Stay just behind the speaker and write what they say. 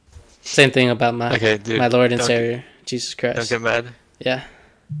Same thing about my my Lord and don't Savior, Jesus Christ. Don't get mad. Yeah.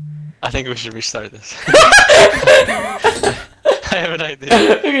 I think we should restart this. I have an idea.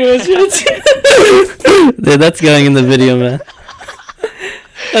 Dude, that's going in the video, man.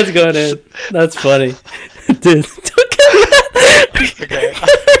 That's going in. That's funny. Dude, don't get mad. Okay.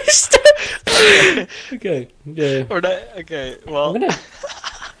 Okay. Yeah. We're not, okay, well.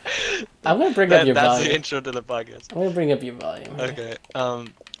 I'm gonna bring up your volume. That's the intro to the podcast. I'm gonna bring up your volume. Okay.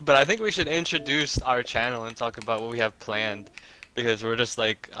 But I think we should introduce our channel and talk about what we have planned. Because we're just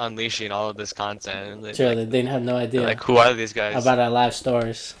like unleashing all of this content. And Sure, like, they didn't have no idea. Like, who are these guys? About our live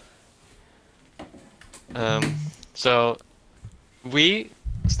stories. So we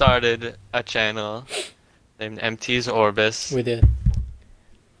started a channel named MT's Orbis. We did.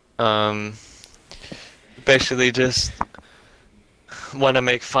 Basically just want to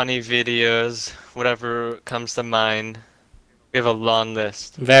make funny videos, whatever comes to mind. We have a long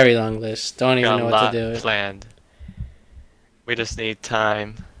list. Very long list. Don't even know what to do. Planned. We just need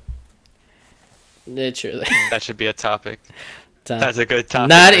time. Literally. That should be a topic. Time. That's a good topic.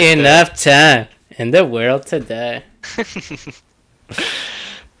 Not enough time in the world today.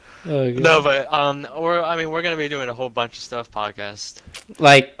 Oh, no, but we're gonna be doing a whole bunch of stuff podcast.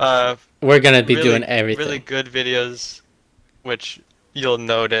 Like we're gonna be doing everything. Really good videos, which you'll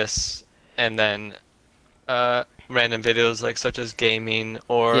notice, and then random videos like such as gaming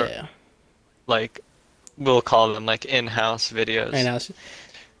or like we'll call them like in-house videos. In-house.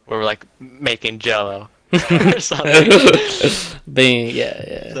 Where we're like making Jello or something. Something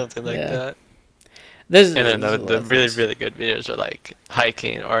like that. And then the really good videos are like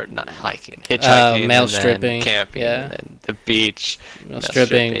hiking or not hiking, hitchhiking, mail and stripping, camping, and then the beach. Mail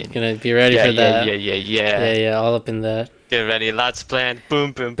stripping. Gonna be ready for that. Yeah. All up in that. Get ready, lots planned.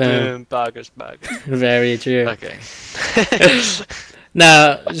 Boom. Boggers. Very true. Okay.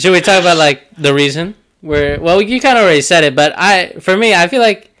 Now, should we talk about like the reason? Well, you kind of already said it, but for me, I feel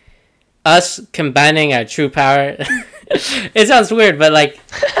like us combining our true power. It sounds weird, but like,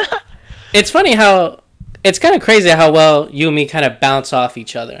 it's funny how it's kind of crazy how well you and me kind of bounce off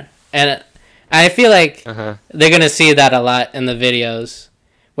each other, and I feel like they're gonna see that a lot in the videos,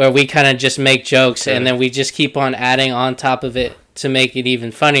 where we kind of just make jokes and then we just keep on adding on top of it to make it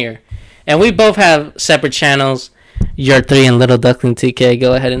even funnier. And we both have separate channels. You're 3 and Little Duckling TK.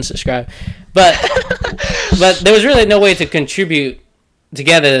 Go ahead and subscribe. But there was really no way to contribute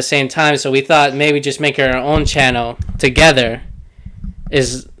together at the same time, so we thought maybe just make our own channel together.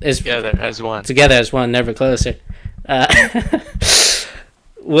 Is together as one. Together as one, never closer.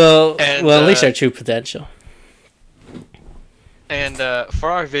 We'll unleash our true potential. And for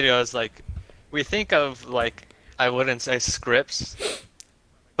our videos, like we think of like I wouldn't say scripts,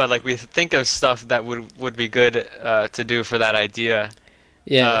 but like we think of stuff that would be good to do for that idea.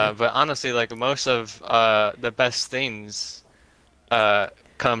 Yeah. But honestly, like most of the best things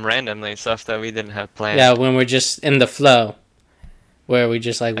come randomly, stuff that we didn't have planned. Yeah, when we're just in the flow, where we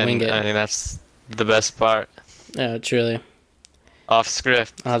just like wing it. I mean that's the best part. Yeah, truly. Off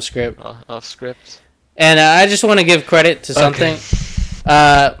script. Off script. Off script. And I just want to give credit to something.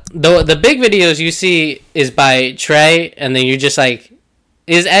 The big videos you see is by Trey, and then you just like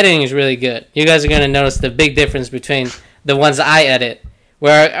his editing is really good. You guys are gonna notice the big difference between the ones I edit,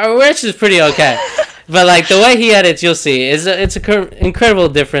 where Rich is pretty okay, but like the way he edits, you'll see it's an incredible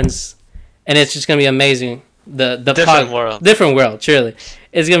difference, and it's just gonna be amazing. The different world, truly.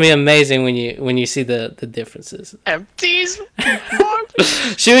 It's gonna be amazing when you see the differences. MT's.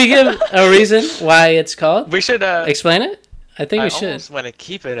 Should we give a reason why it's called? We should explain it. I think we should. I almost want to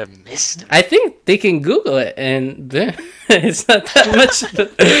keep it a mystery. I think they can Google it, and it's not that much.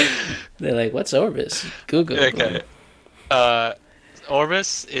 They're like, "What's Orbis?" Google. Okay.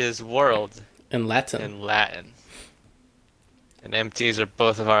 Orbis is world in Latin. And MTs are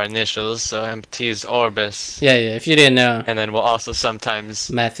both of our initials, so MT is Orbis. Yeah. If you didn't know. And then we'll also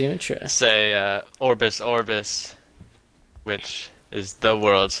sometimes Matthew and Trey say Orbis, which is the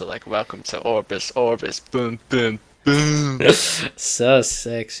world. So like, welcome to Orbis, boom. So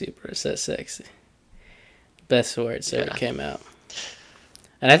sexy, bro. So sexy. Best words ever came out.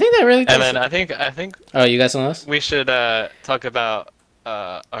 And I think that really. And then I think. Oh, you got something else? We should talk about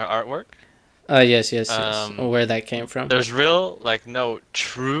our artwork. Yes. Where that came from. There's no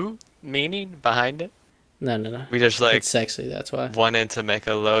true meaning behind it. No. We just like. It's sexy. That's why. Wanted to make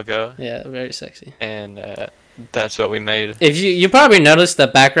a logo. Yeah, very sexy. And that's what we made. If you probably noticed the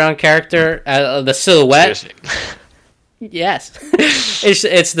background character, the silhouette. Seriously. Yes,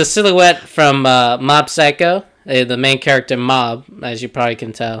 it's the silhouette from Mob Psycho, the main character Mob, as you probably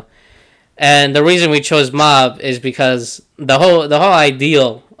can tell. And the reason we chose Mob is because the whole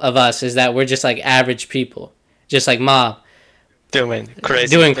ideal Mm-hmm. of us is that we're just like average people, just like Mob, doing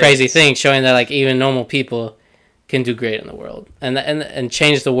crazy things, showing that like even normal people can do great in the world and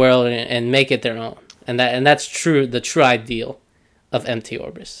change the world and make it their own. And that's true, the true ideal of MT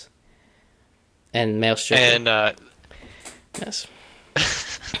Orbis and male stripper. And yes.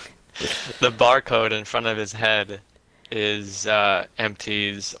 the barcode in front of his head is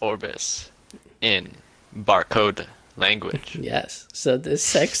MT's Orbis in barcode language. Yes. So this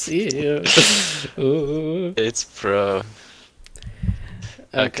sexy. Ooh. It's pro.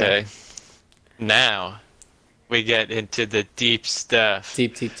 Okay. Now we get into the deep stuff.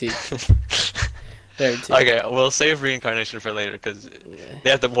 Deep. Very deep. Okay, we'll save reincarnation for later because they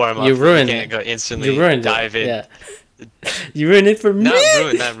have to warm up. You ruined it. You can't go instantly. You ruined dive it. in. Yeah. You ruined it for me.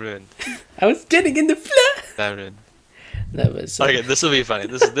 Not ruined. I was getting in the flow. Not ruined. That was so... Okay, this will be funny.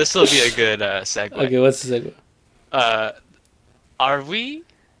 This will be a good segue. Okay, what's the segue? Are we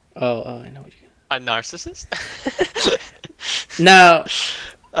Oh, I know what you... a narcissist? Now...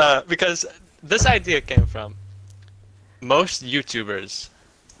 Because this idea came from most YouTubers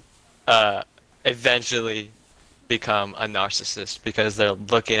eventually become a narcissist because they're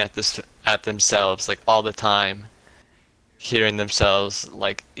looking at themselves like all the time, hearing themselves,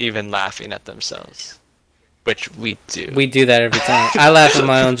 like even laughing at themselves, which we do. We do that every time. I laugh at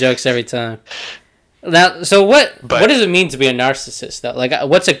my own jokes every time. Now, so what does it mean to be a narcissist, though? Like,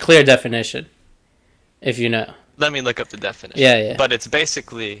 what's a clear definition, if you know? Let me look up the definition. Yeah. But it's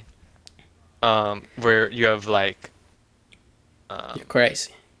basically where you have like... You're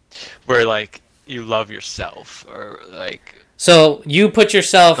crazy. Where like you love yourself, or like... So you put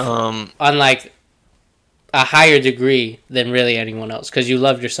yourself on like a higher degree than really anyone else because you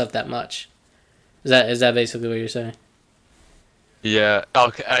love yourself that much. Is that basically what you're saying? Yeah.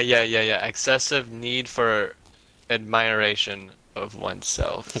 Okay. Yeah. Excessive need for admiration of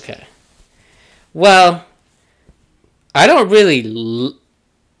oneself. Okay. Well, I don't really...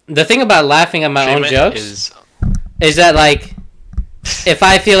 The thing about laughing at my own jokes is that, like, if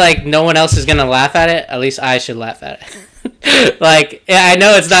I feel like no one else is going to laugh at it, at least I should laugh at it. Like, I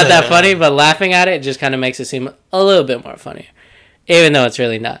know it's not that funny, but laughing at it just kind of makes it seem a little bit more funny, even though it's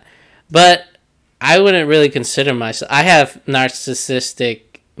really not. But I wouldn't really consider myself... I have narcissistic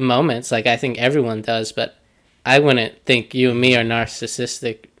moments, like I think everyone does, but I wouldn't think you and me are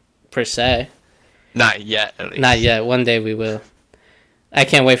narcissistic per se. Not yet, at least. Not yet. One day we will. I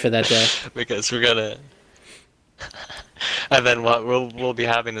can't wait for that day. Because we're gonna... And then we'll be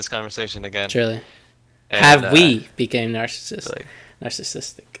having this conversation again. Truly. And, have we became narcissistic? Like,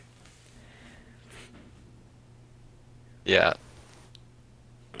 narcissistic. Yeah.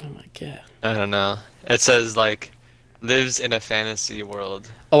 Oh my god. I don't know. It says, like, lives in a fantasy world.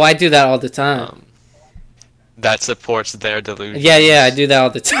 Oh, I do that all the time. That supports their delusions. Yeah, I do that all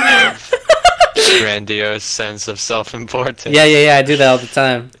the time. Grandiose sense of self-importance. Yeah, I do that all the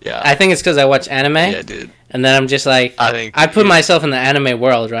time. Yeah. I think it's because I watch anime. Yeah, dude. And then I'm just like, I put myself in the anime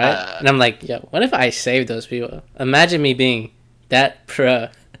world, right? And I'm like, yo, what if I save those people? Imagine me being that pro.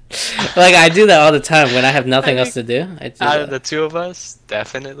 Like, I do that all the time when I have nothing else to do. Out of the two of us,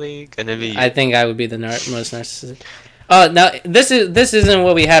 definitely gonna be you. I think I would be the most narcissistic. Oh, now, this isn't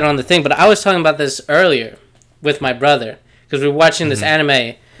what we had on the thing, but I was talking about this earlier with my brother. Because we're watching this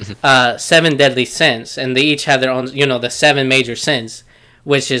anime, 7 Deadly Sins. And they each have their own, the 7 major sins.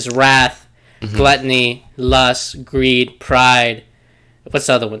 Which is wrath, gluttony, lust, greed, pride. What's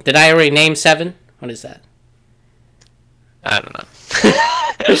the other one? Did I already name 7? What is that? I don't know.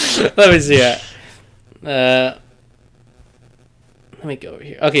 Let me see that. Let me go over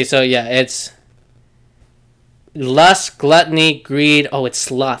here. Okay, so yeah, it's lust, gluttony, greed. Oh, it's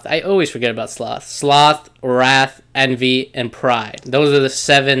sloth. I always forget about sloth. Sloth, wrath, envy, and pride. Those are the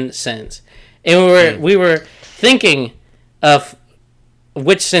 7 sins. And we were thinking of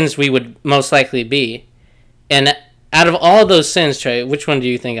which sins we would most likely be. And out of all those sins, Trey, which one do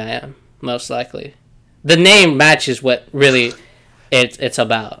you think I am most likely? The name matches what really it's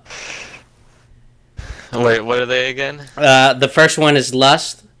about. Wait, what are they again? The first one is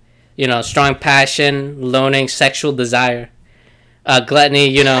lust. Strong passion, loaning, sexual desire.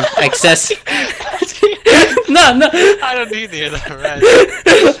 Gluttony, excess... No. I don't need either, right?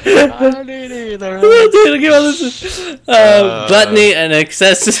 I don't need either, right? Gluttony and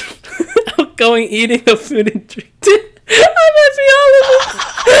excessive outgoing eating of food and drink. I might be all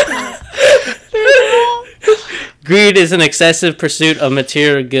of them. Greed is an excessive pursuit of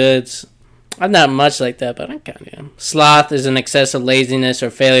material goods. I'm not much like that, but I kind of am. Sloth is an excessive laziness or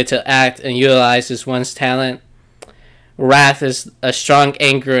failure to act and utilize one's talent. Wrath is a strong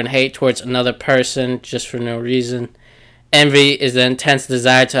anger and hate towards another person just for no reason. Envy is the intense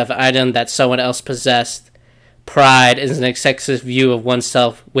desire to have an item that someone else possessed. Pride is an excessive view of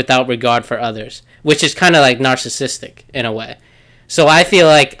oneself without regard for others, which is kind of like narcissistic in a way. So I feel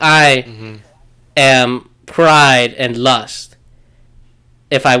like I am pride and lust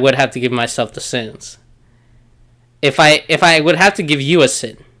if I would have to give myself the sins. If I would have to give you a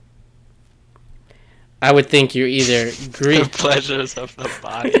sin, I would think you're either greed. The pleasures of the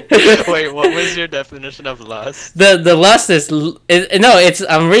body. Wait, what was your definition of lust? The lust is no. It's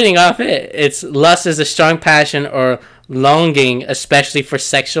I'm reading off it. It's lust is a strong passion or longing, especially for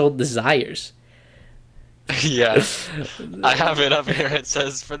sexual desires. Yeah, I have it up here. It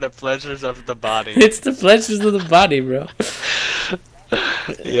says for the pleasures of the body. It's the pleasures of the body, bro.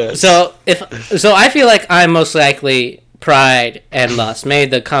 Yes. So I feel like I'm most likely pride and lust,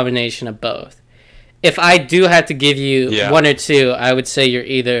 maybe the combination of both. If I do have to give you one or two, I would say you're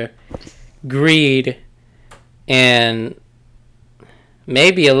either greed and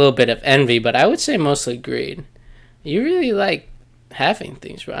maybe a little bit of envy, but I would say mostly greed. You really like having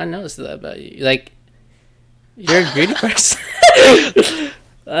things, bro. I noticed that about you. Like, you're a greedy person.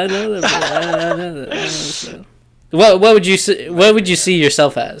 I know that, bro. I know that. What would you see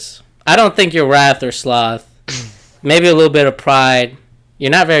yourself as? I don't think you're wrath or sloth. Maybe a little bit of pride. You're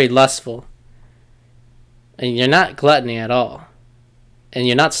not very lustful. And you're not gluttony at all. And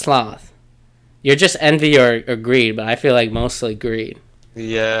you're not sloth. You're just envy or greed, but I feel like mostly greed.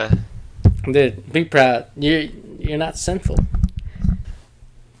 Yeah. Dude, be proud. You're not sinful.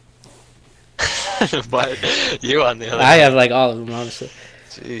 But you on the other I have like all of them, honestly.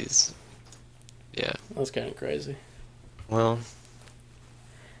 Jeez. Yeah. That's kind of crazy. Well.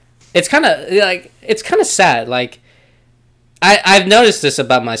 It's kind of sad. Like, I've noticed this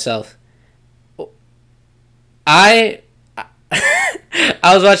about myself. I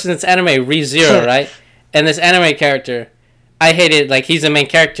was watching this anime ReZero, right? And this anime character, I hated, like, he's the main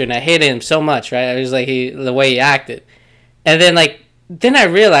character, and I hated him so much, right? I was like, the way he acted. And then I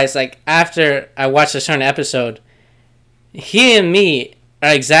realized, like, after I watched a certain episode, he and me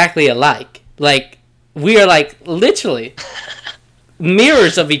are exactly alike. Like, we are, like, literally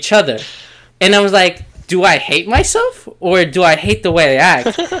mirrors of each other. And I was like, do I hate myself or do I hate the way I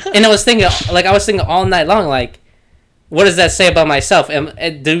act? And I was thinking all night long, like, what does that say about myself?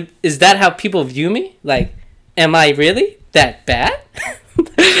 Is that how people view me? Like, am I really that bad?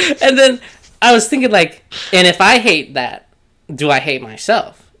 And then I was thinking, like, and if I hate that, do I hate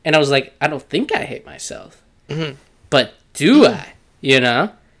myself? And I was like, I don't think I hate myself. Mm-hmm. But do I? You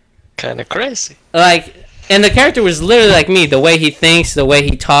know? Kind of crazy. Like, and the character was literally like me. The way he thinks, the way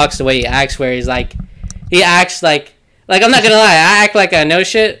he talks, the way he acts, where he's like, he acts like I'm not gonna lie, I act like I know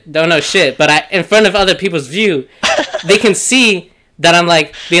shit, don't know shit, but in front of other people's view, they can see that I'm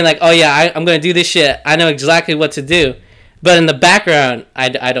like, being like, oh yeah, I'm gonna do this shit, I know exactly what to do, but in the background, I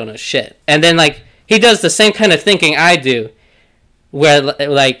don't know shit. And then, like, he does the same kind of thinking I do, where,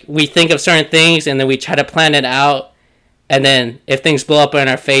 like, we think of certain things, and then we try to plan it out, and then if things blow up in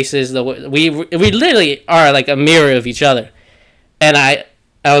our faces, we literally are like a mirror of each other. And I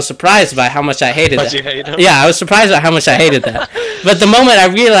was surprised by how much I hated that. You hate him? Yeah, I was surprised by how much I hated that. But the moment I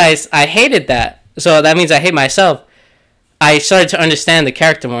realized I hated that, so that means I hate myself, I started to understand the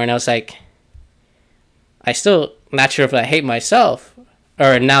character more, and I was like, I still not sure if I hate myself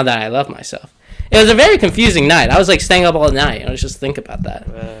or now that I love myself. It was a very confusing night. I was like staying up all night. I was just thinking about that.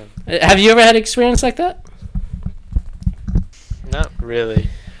 Have you ever had an experience like that? Not really.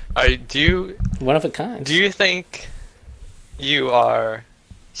 One of a kind. Do you think you are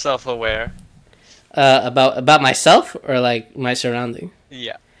self-aware? About myself or like my surrounding?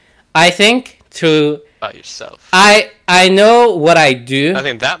 Yeah. I think about yourself. I know what I do. I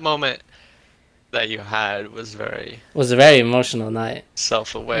think that moment that you had was a very emotional night.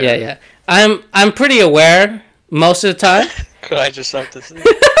 Self-aware. Yeah. I'm pretty aware most of the time. I just have to say.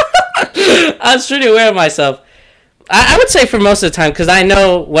 I was pretty aware of myself. I would say for most of the time, because I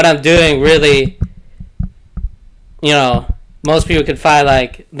know what I'm doing really, you know, most people could find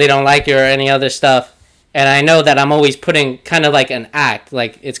like they don't like it or any other stuff. And I know that I'm always putting kind of like an act.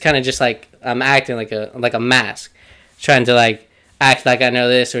 Like, it's kind of just like I'm acting like a mask. Trying to like act like I know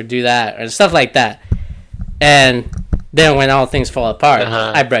this or do that or stuff like that. And then when all things fall apart,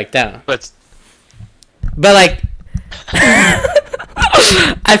 I break down. But like,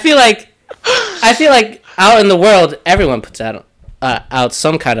 I feel like out in the world, everyone puts out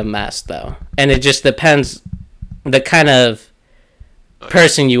some kind of mask, though, and it just depends the kind of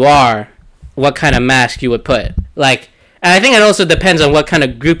person you are, what kind of mask you would put. Like, and I think it also depends on what kind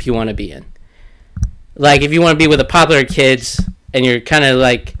of group you want to be in. Like, if you want to be with the popular kids and you're kind of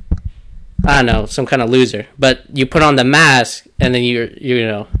like I don't know, some kind of loser. But you put on the mask, and then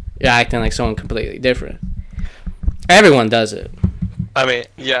you're acting like someone completely different. Everyone does it. I mean,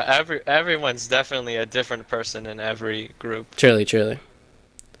 yeah, everyone's definitely a different person in every group. Truly.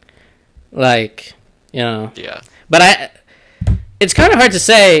 Like, Yeah. But it's kind of hard to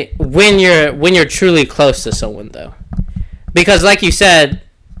say when you're truly close to someone, though, because like you said,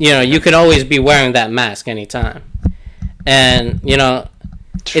 you could always be wearing that mask anytime, and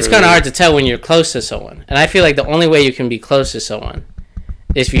it's kind of hard to tell when you're close to someone. And I feel like the only way you can be close to someone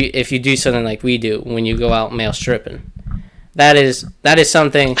is if you do something like we do when you go out male stripping. That is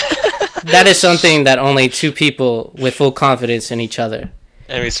something that only two people with full confidence in each other.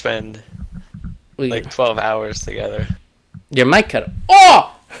 And we spend like 12 hours together. Your mic cut off.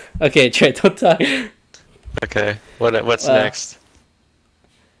 Oh! Okay, Trey, don't talk. Okay, what's next?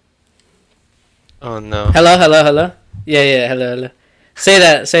 Oh no. Hello. Yeah, hello. Say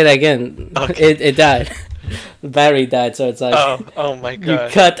that again. Okay. It died. The battery died, so it's like. Oh my god.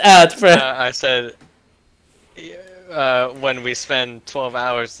 You cut out, bro. I said. When we spend 12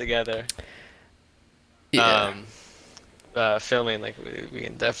 hours together. Yeah. Filming, like we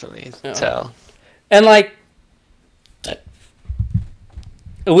can definitely tell. And like.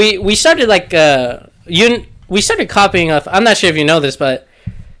 We started like we started copying off. I'm not sure if you know this, but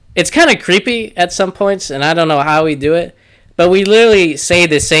it's kind of creepy at some points, and I don't know how we do it. But we literally say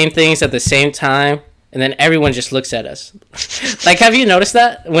the same things at the same time, and then everyone just looks at us. Like, have you noticed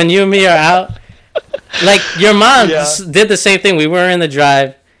that when you and me are out? Like, your mom did the same thing. We were in the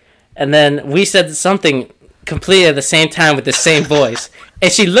drive, and then we said something completely at the same time with the same voice,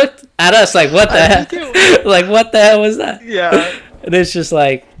 and she looked at us like, "What the hell? Like, what the hell was that?" Yeah. And it's just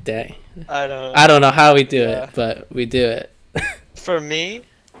like, dang. I don't know how we do it, but we do it. For me,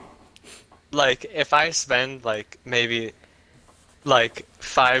 like, if I spend, like, maybe, like,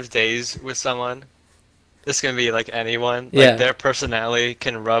 5 days with someone, this can be, like, anyone. Like, their personality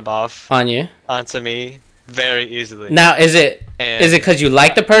can rub off onto me very easily. Now, is it because you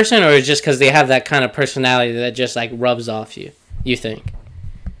like the person, or is it just because they have that kind of personality that just, like, rubs off you think?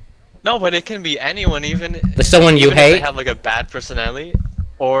 No, but it can be anyone, even someone you hate. If they have like a bad personality,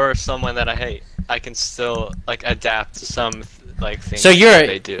 or someone that I hate, I can still like adapt to some like things.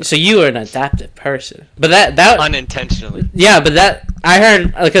 They do. So you are an adaptive person, but that unintentionally. Yeah, but that I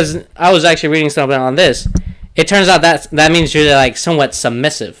heard because I was actually reading something on this. It turns out that means you're like somewhat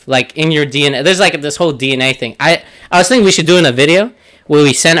submissive, like in your DNA. There's like this whole DNA thing. I was thinking we should do in a video where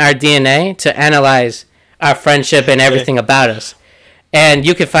we send our DNA to analyze our friendship and everything about us. And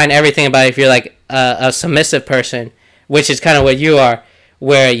you can find everything about if you're like a submissive person, which is kind of what you are,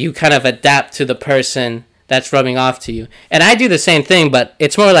 where you kind of adapt to the person that's rubbing off to you. And I do the same thing, but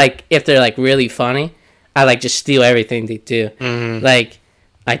it's more like if they're like really funny, I like just steal everything they do. Mm-hmm. Like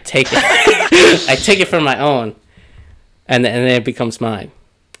I take it, I take it for my own, and then it becomes mine.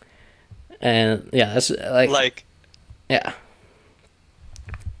 And yeah, that's like yeah.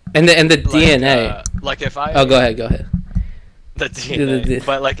 And the DNA. Like if I. Oh, go ahead. The DNA.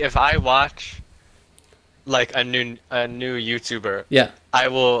 But like if I watch like a new YouTuber, I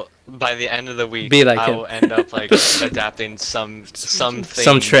will by the end of the week be like I him. will end up like adapting some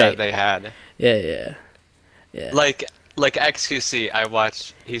trait that they had. Yeah. Like XQC, I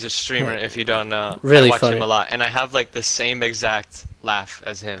watch. He's a streamer. If you don't know, really I watch funny. him a lot, and I have like the same exact laugh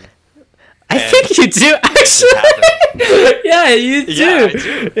as him. I think you do actually. Yeah, you do. Yeah, I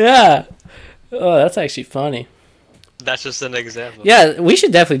do. Yeah. Oh, that's actually funny. That's just an example. Yeah, we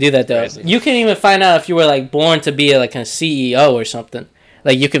should definitely do that though. Crazy. You can even find out if you were like born to be like a CEO or something.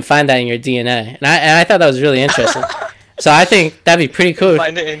 Like you can find that in your DNA, and I thought that was really interesting. So I think that'd be pretty cool.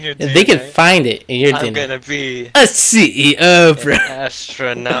 Find it in your DNA. They can find it in your DNA. I'm gonna be a CEO, bro. An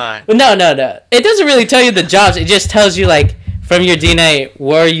astronaut. No. It doesn't really tell you the jobs. It just tells you like from your DNA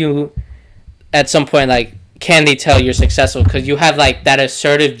were you at some point like can they tell you're successful because you have like that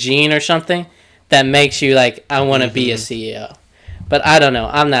assertive gene or something that makes you like I want to be a CEO. But I don't know.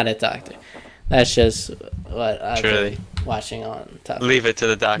 I'm not a doctor. That's just what I've been watching on top. Leave it to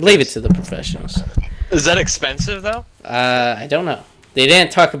the doctors. Leave it to the professionals. Is that expensive though? I don't know. They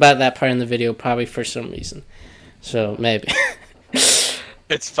didn't talk about that part in the video probably for some reason. So maybe.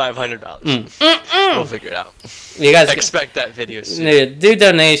 It's $500. We'll figure it out. You guys expect that video soon. Do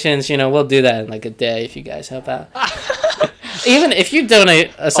donations. We'll do that in like a day if you guys help out. Even if you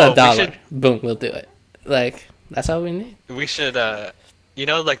donate us $1, boom, we'll do it. Like that's all we need. We should, like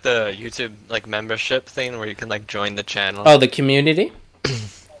the YouTube like membership thing where you can like join the channel. Oh, the community.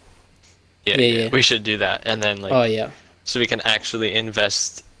 Yeah. We should do that, and then like. Oh yeah. So we can actually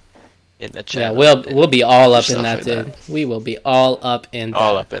invest in the channel. Yeah, we'll be all up in that, dude. We will be all up in that.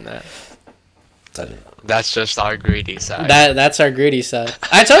 All up in that. That's just our greedy side. That's our greedy side.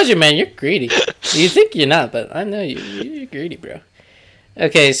 I told you, man, you're greedy. You think you're not, but I know you're greedy, bro.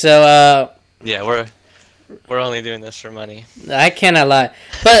 Okay, so yeah, we're only doing this for money. I cannot lie,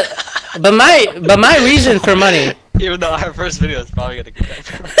 but my reason for money. Even though our first video is probably gonna get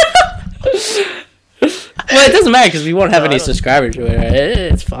that. Well, it doesn't matter because we won't have any subscribers or whatever.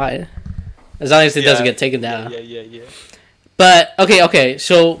 It's fine as long as it doesn't get taken down. Yeah. But okay,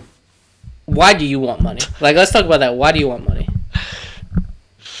 so. Why do you want money? Like, let's talk about that. Why do you want money?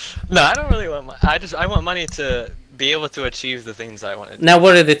 No, I don't really want money. I want money to be able to achieve the things I want to do. Now,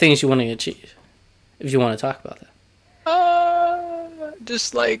 what are the things you want to achieve? If you want to talk about that.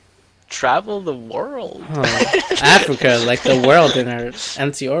 Just like travel the world. Africa, like the world in our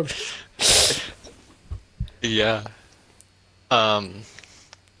empty orbit. Yeah. I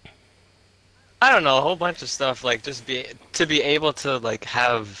don't know, a whole bunch of stuff. Like, just to be able to like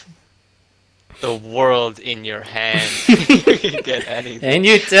have the world in your hand. You can get anything. And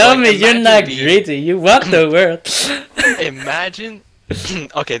you tell me you're not greedy. You want the world. Imagine.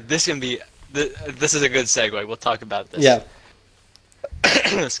 Okay, this is a good segue. We'll talk about this. Yeah.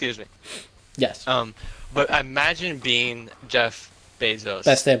 Excuse me. Yes. But imagine being Jeff Bezos.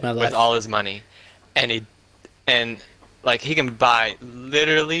 Best day of my life. With all his money, and like he can buy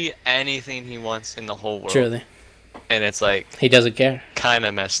literally anything he wants in the whole world. Truly. And it's like he doesn't care. Kind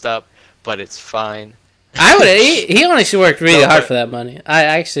of messed up. But it's fine. He honestly worked really hard for that money.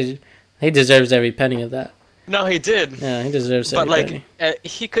 He deserves every penny of that. No, he did. Yeah, he deserves every penny. But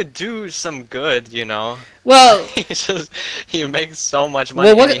he could do some good, you know. Well, he makes so much money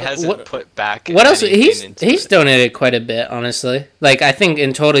and he hasn't put back. What else? He's donated quite a bit, honestly. Like I think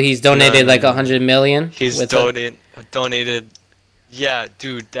in total he's donated like 100 million. He's donated. Yeah,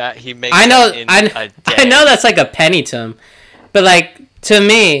 dude, that he makes. I know that's like a penny to him, but like to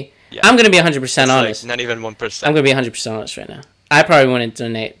me. Yeah. I'm going to be 100% honest. Like not even 1%. I'm going to be 100% honest right now. I probably wouldn't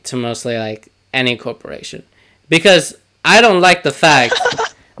donate to mostly like any corporation because I don't like the fact.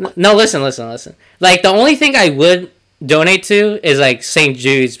 No, listen. Like the only thing I would donate to is like St.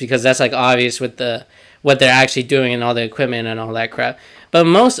 Jude's because that's like obvious with what they're actually doing and all the equipment and all that crap. But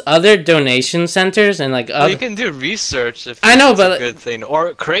most other donation centers and like you can do research if I know, but a good thing,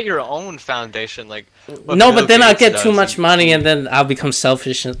 or create your own foundation. Like no, but then I'll get too much money and then I'll become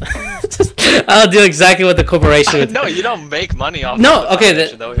selfish. I'll do exactly what the corporation would. No, you don't make money off. No, of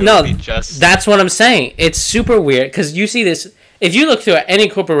the that's what I'm saying. It's super weird because you see this. If you look through any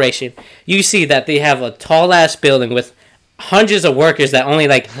corporation, you see that they have a tall ass building with hundreds of workers that only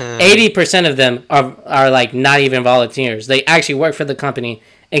like 80% of them are like not even volunteers. They actually work for the company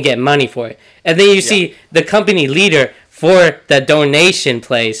and get money for it. And then you see the company leader for the donation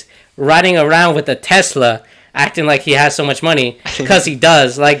place riding around with a Tesla acting like he has so much money because he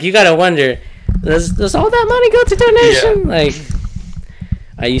does. Like you gotta wonder, does all that money go to donation? Yeah. Like,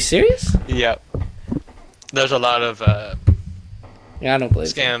 are you serious? Yeah. There's a lot of I don't believe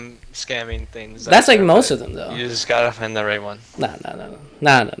scamming things. That's like most of them, though. You just gotta find the right one. No.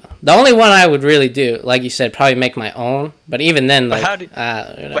 The only one I would really do, like you said, probably make my own. But even then, like,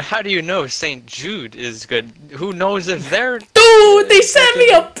 but how do you know St. Jude is good? Who knows if they're... Dude, they sent me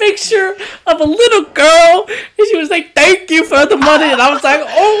a picture of a little girl, and she was like, "Thank you for the money," and I was like,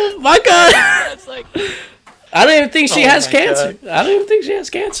 "Oh my god!" That's like... I don't even think she has cancer. God. I don't even think she has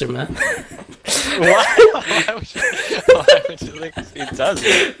cancer, man. Why would you think she does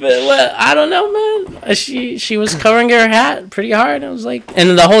it? But well, I don't know, man. She was covering her hat pretty hard. It was like,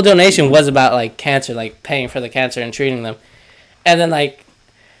 and the whole donation was about like cancer, like paying for the cancer and treating them. And then like,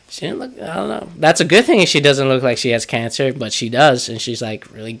 she didn't look. I don't know. That's a good thing if she doesn't look like she has cancer, but she does, and she's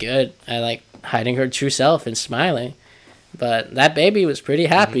like really good at like hiding her true self and smiling. But that baby was pretty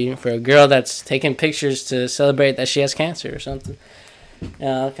happy for a girl that's taking pictures to celebrate that she has cancer or something.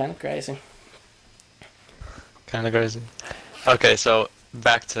 Kind of crazy. Kind of crazy. Okay, so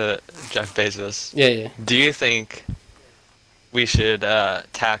back to Jeff Bezos. Yeah. Do you think we should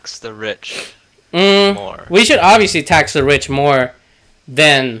tax the rich more? We should obviously tax the rich more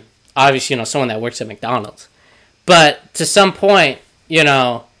than, obviously, someone that works at McDonald's. But to some point,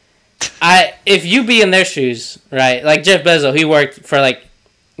 if you be in their shoes, right? Like Jeff Bezos, he worked for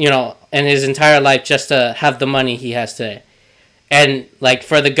in his entire life just to have the money he has today. And like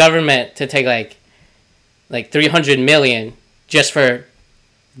for the government to take like 300 million just for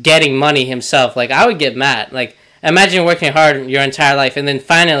getting money himself, like I would get mad. Like imagine working hard your entire life and then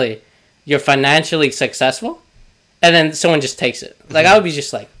finally you're financially successful and then someone just takes it. Like I would be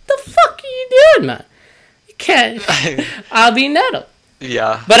just like, the fuck are you doing, man? You can't. I'll be nettled.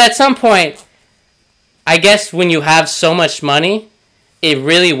 Yeah. But at some point, I guess when you have so much money, it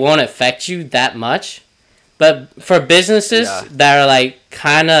really won't affect you that much. But for businesses that are like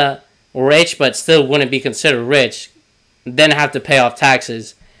kind of rich but still wouldn't be considered rich, then have to pay off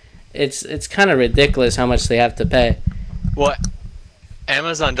taxes, it's kind of ridiculous how much they have to pay. Well,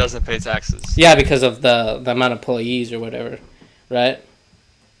 Amazon doesn't pay taxes. Yeah, because of the amount of employees or whatever, right?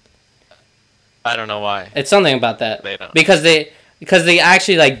 I don't know why. It's something about that. They don't. Because they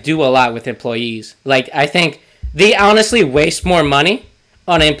actually like do a lot with employees. Like I think they honestly waste more money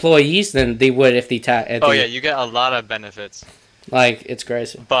on employees than they would if they Oh yeah, you get a lot of benefits. Like it's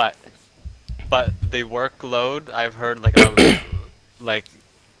crazy. But the workload, I've heard like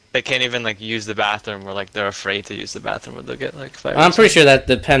they can't even like use the bathroom, or like they're afraid to use the bathroom, or they'll get like fired. I'm pretty sure that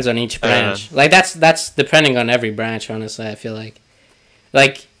depends on each branch. Like that's depending on every branch. Honestly, I feel like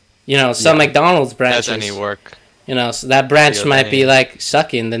some McDonald's branches. As any work. So that branch might be like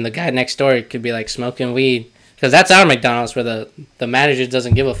sucking. Then the guy next door could be like smoking weed. Because that's our McDonald's where the manager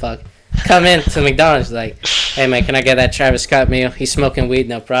doesn't give a fuck. Come in to McDonald's like, hey man, can I get that Travis Scott meal? He's smoking weed,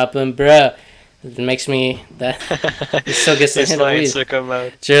 no problem, bro. It makes me that he still gets to hit the weed. Sicko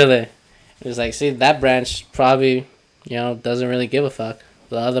mode. Truly, it was like, see, that branch probably doesn't really give a fuck.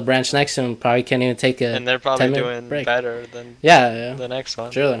 The other branch next to him probably can't even take a. And they're probably doing better than the next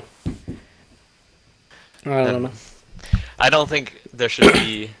one. Truly. I don't know. I don't think there should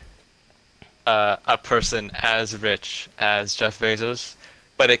be a person as rich as Jeff Bezos,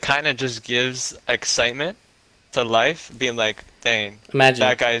 but it kind of just gives excitement to life, being like, dang,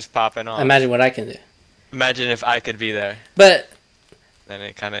 that guy's popping off. Imagine what I can do. Imagine if I could be there. But then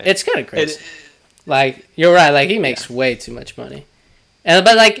it's kind of crazy. Like, you're right, like he makes way too much money.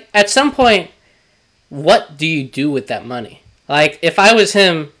 But like at some point, what do you do with that money? Like if I was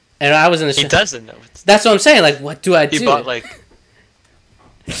him and I was in the he doesn't know. That's what I'm saying. Like, what do I do? He bought like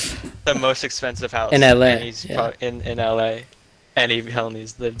the most expensive house in LA. And he's in LA, and he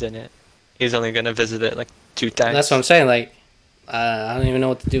only's lived in it. He's only gonna visit it like 2 times. That's what I'm saying. Like, I don't even know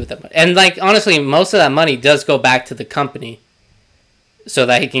what to do with that money. And like, honestly, most of that money does go back to the company, so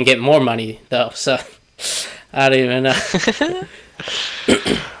that he can get more money, though. So I don't even know.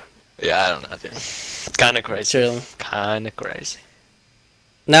 Yeah, I don't know, dude. Kind of crazy. True. Kind of crazy.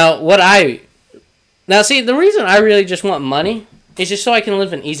 Now, see, the reason I really just want money is just so I can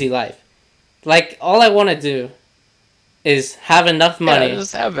live an easy life. Like, all I want to do is have enough money. Yeah,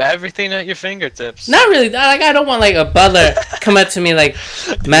 just have everything at your fingertips. Not really. Like, I don't want, like, a butler come up to me like,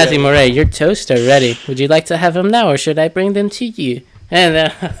 Matthew Murray, your toasts are ready. Would you like to have them now, or should I bring them to you?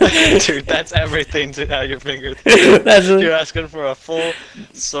 And dude, that's everything at your fingertips. You're asking for a full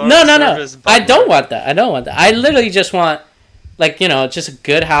No. I don't want that. I literally just want, like, just a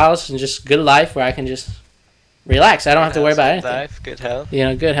good house and just good life where I can just relax. I don't have to worry about anything. Life, good health.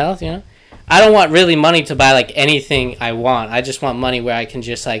 Good health, I don't want really money to buy, like, anything I want. I just want money where I can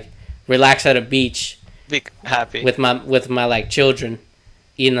just, like, relax at a beach. Be happy. With my like, children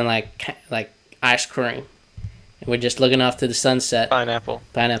eating, like ice cream. And we're just looking off to the sunset. Pineapple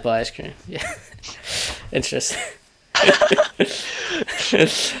ice cream. Yeah. Interesting.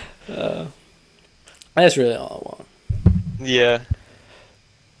 That's really all I want. Yeah.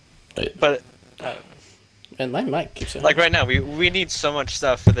 But and my mic keeps on. Like right now, we need so much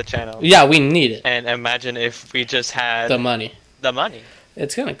stuff for the channel. Yeah, we need it. And imagine if we just had the money.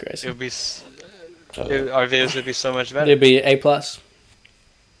 It's kind of crazy. It would be our videos would be so much better. It'd be A+.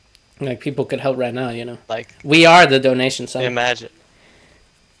 Like, people could help right now, Like, we are the donation site. Imagine.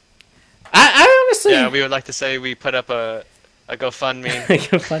 I honestly... Yeah, we would like to say we put up a GoFundMe.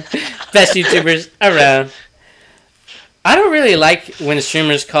 Best YouTubers around. I don't really like when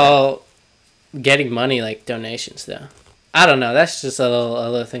streamers call getting money, like, donations, though. I don't know. That's just a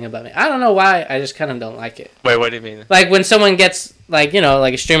little thing about me. I don't know why. I just kind of don't like it. Wait, what do you mean? Like, when someone gets, like,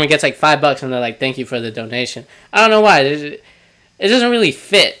 like a streamer gets, like, $5 and they're like, thank you for the donation. I don't know why. It doesn't really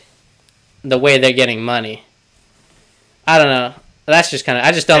fit the way they're getting money. I don't know. That's just kind of...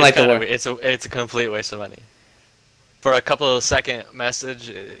 I just don't like the word. It's a complete waste of money. For a couple of second message,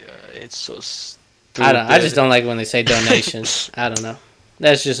 it's so stupid. I just don't like when they say donations. I don't know.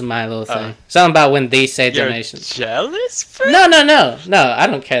 That's just my little thing. Something about when they say donations. Jealous? No, I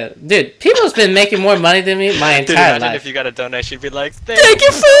don't care. Dude, people's been making more money than me my entire life. If you got a donation, you'd be like, thank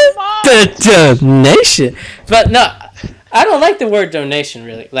you for the donation. But no, I don't like the word donation,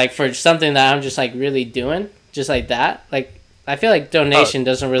 really. Like, for something that I'm just, like, really doing, just like that. Like, I feel like donation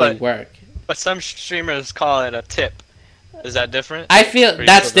doesn't really work. But some streamers call it a tip. Is that different? I feel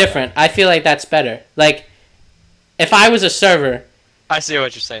that's different. I feel like that's better. Like, if I was a server... I see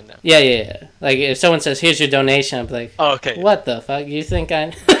what you're saying now. Yeah. Like, if someone says, here's your donation, I'm like, oh, okay. What the fuck? You think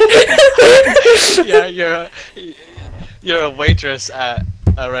I... Yeah, you're... You're a waitress at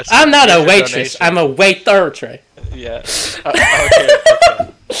a restaurant. I'm not a Here's your waitress. donation. I'm a waiter, Trey. Yeah.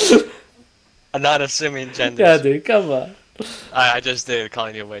 Okay. I'm not assuming gender. Yeah, dude, come on. I just did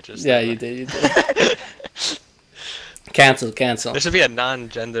calling you a waitress. Yeah, you did. Cancel. There should be a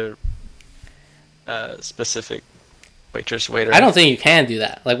non-gender specific waitress, waiter. I don't think you can do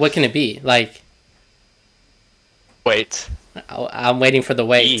that. Like, what can it be? Like, Wait. I'm waiting for the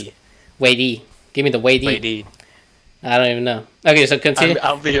wait. E. Waitee. Give me the waitee. Waitee. I don't even know. Okay, so continue.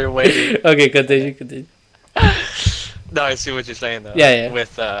 I'll be your waitee. Okay, continue. No, I see what you're saying though. Yeah.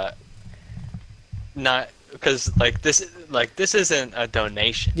 With not because this isn't a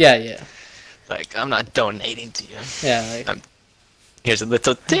donation. Yeah. Like I'm not donating to you. Yeah. Like, here's a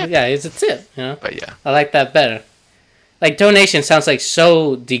little tip. yeah, it's a tip, you know? But yeah. I like that better. Like, donation sounds like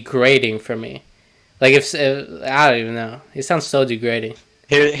so degrading for me. Like, if I don't even know. It sounds so degrading.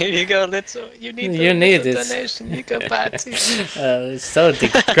 Here you go, little. You need this donation. You can buy it. It's so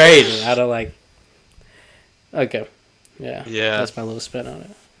degrading. I don't like. Okay. Yeah. That's my little spin on it.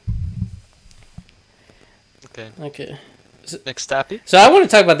 Okay. Next topic. So I want to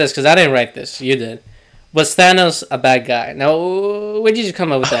talk about this because I didn't write this. You did. Was Thanos a bad guy? Now, where did you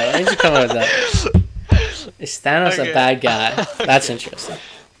come up with that? Is Thanos a bad guy? That's interesting.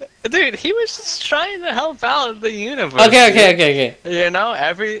 Dude, he was just trying to help out the universe. Okay. You know,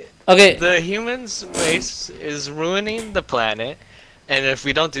 the humans race is ruining the planet, and if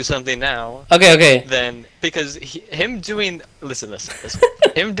we don't do something now, okay, then because him doing listen,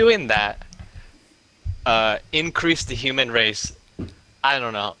 him doing that increased the human race. I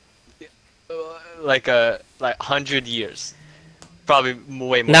don't know, like 100 years, probably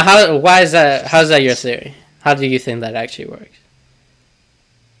way more. Now, why is that? How's that your theory? How do you think that actually works?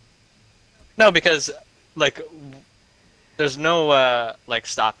 No, because there's no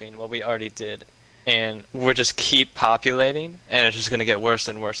stopping what we already did, and we're just keep populating, and it's just gonna get worse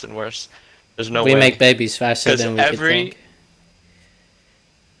and worse and worse. There's no way. We make babies faster than we could think.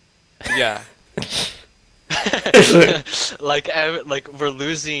 Yeah. We're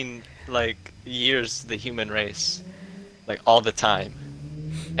losing years the human race, all the time,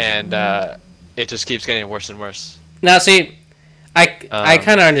 and it just keeps getting worse and worse. Now, see, I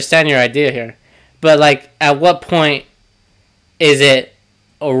kind of understand your idea here, but at what point is it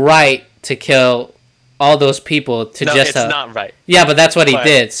right to kill all those people to no, just? It's not right. Yeah, but that's what he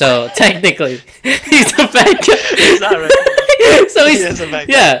did. So technically, he's a bad guy. It's not right. So he is a bad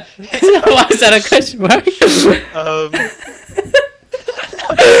guy. Yeah. Why is that a question mark?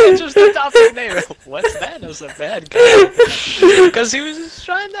 It's just the topic name. What's that? As a bad guy? Because he was just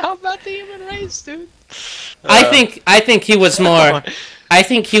trying to help out the human race, dude. I think he was more. I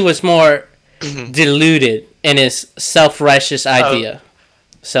think he was more deluded in his self-righteous idea.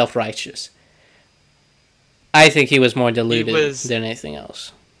 Self-righteous. I think he was more deluded than anything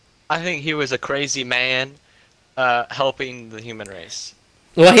else. I think he was a crazy man, helping the human race.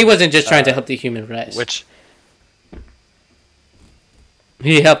 Well, he wasn't just trying to help the human race. Which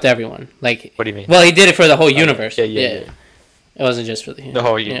he helped everyone. What do you mean? Well, he did it for the whole universe. Yeah. It wasn't just for the universe. The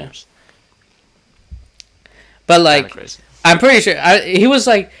whole universe. But I'm pretty sure he was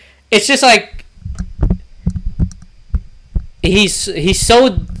it's just he's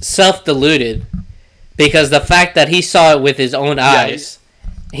so self-deluded because the fact that he saw it with his own eyes,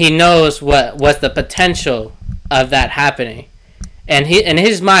 he knows what's the potential of that happening, and in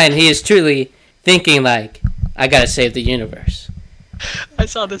his mind he is truly thinking I gotta save the universe. I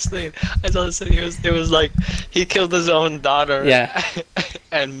saw this thing. It was he killed his own daughter. Yeah.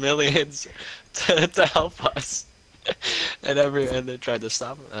 And millions to help us. And they tried to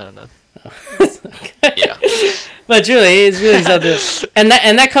stop him. I don't know. Okay. Yeah. But truly, it's really something. And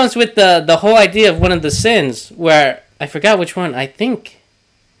that comes with the whole idea of one of the sins where I forgot which one. I think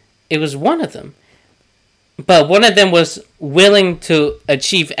it was one of them. But one of them was willing to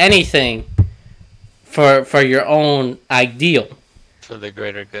achieve anything for your own ideal. For the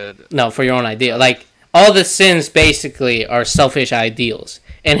greater good. No, for your own ideal. All the sins basically are selfish ideals.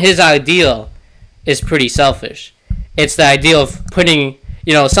 And his ideal is pretty selfish. It's the ideal of putting,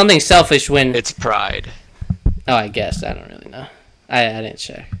 something selfish when... It's pride. Oh, I guess. I don't really know. I didn't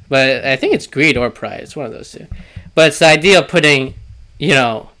check. But I think it's greed or pride. It's one of those two. But it's the idea of putting,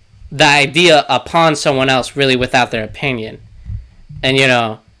 the idea upon someone else really without their opinion. And,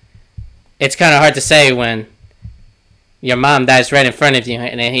 it's kind of hard to say when your mom dies right in front of you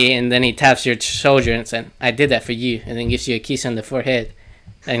and then he taps your shoulder and says, I did that for you. And then gives you a kiss on the forehead.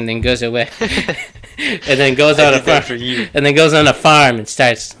 And then goes away. And then goes on a farm. And then goes on a farm and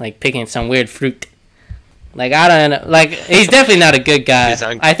starts picking some weird fruit. I don't know. He's definitely not a good guy.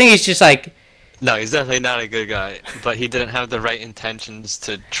 I think he's just No, he's definitely not a good guy, but he didn't have the right intentions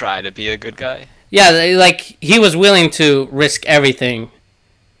to try to be a good guy. Yeah, like he was willing to risk everything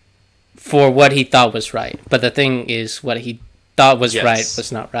for what he thought was right. But the thing is, what he thought was right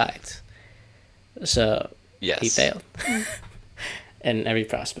was not right. So he failed in every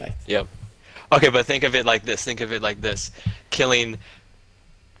prospect. Yep. Okay, but think of it like this. Think of it like this. Killing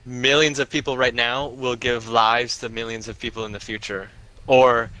millions of people right now will give lives to millions of people in the future.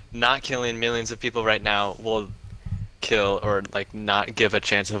 Or not killing millions of people right now will kill or like not give a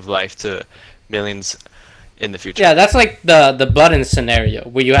chance of life to millions in the future. Yeah, that's like the button scenario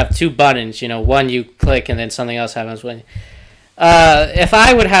where you have two buttons, you know, one you click and then something else happens when if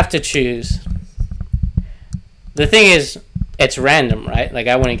I would have to choose, the thing is it's random, right? Like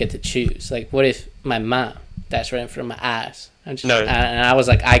I wouldn't get to choose. Like what if my mom that's right in front of my eyes? And I was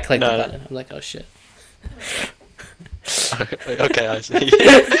like I clicked the button. I'm like, oh shit. Okay, I see.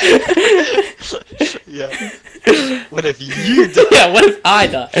 Yeah. What if you die? Yeah, what if I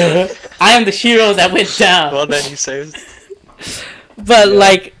die? I am the hero that went down. Well, then he saves. But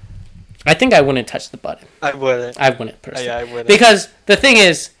like, I think I wouldn't touch the button. I wouldn't. I wouldn't personally. Yeah, I wouldn't. Because the thing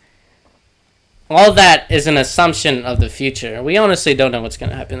is, all that is an assumption of the future. We honestly don't know what's going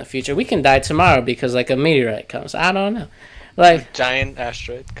to happen in the future. We can die tomorrow because like a meteorite comes. I don't know. Like giant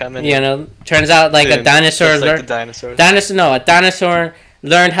asteroid coming. You know, turns out like a dinosaur learned. A dinosaur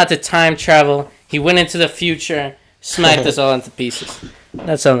learned how to time travel. He went into the future, smacked us all into pieces.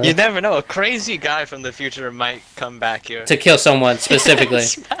 That's something. You never know. A crazy guy from the future might come back here to kill someone specifically,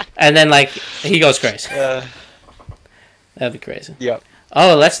 and then like he goes crazy. That'd be crazy. Yep.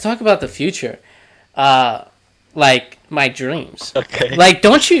 Oh, let's talk about the future. Like my dreams. Okay. Like,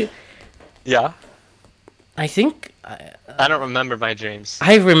 don't you? Yeah. I think. I don't remember my dreams.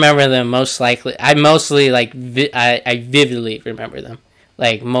 I remember them most likely. I mostly like. I vividly remember them.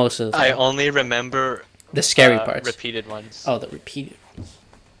 Like most of the time. I only remember the scary parts. Repeated ones. Oh, the repeated ones.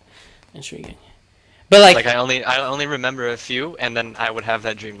 Intriguing. But like I only remember a few, and then I would have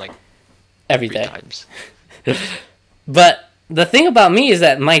that dream like every day. Times. But the thing about me is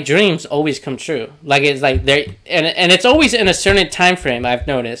that my dreams always come true. Like it's like they and it's always in a certain time frame. I've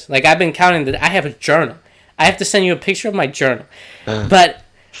noticed. Like I've been counting that I have a journal. I have to send you a picture of my journal, but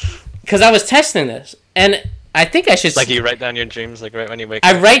because I was testing this, and I think I should. Like you write down your dreams, like right when you wake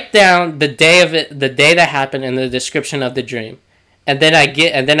up. I write down the day of it, the day that happened, and the description of the dream, and then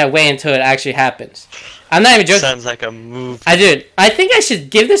I wait until it actually happens. I'm not even joking. Sounds like a movie. I think I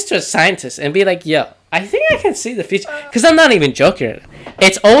should give this to a scientist and be like, yo, I think I can see the future, because I'm not even joking.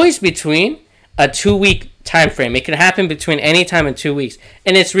 It's always between a 2-week time frame. It can happen between any time in 2 weeks,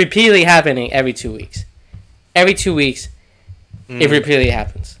 and it's repeatedly happening every 2 weeks. Every 2 weeks, it repeatedly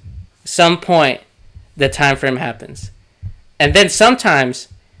happens. Some point, the time frame happens. And then sometimes,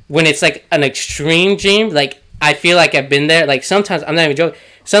 when it's like an extreme dream, like I feel like I've been there. Like sometimes, I'm not even joking.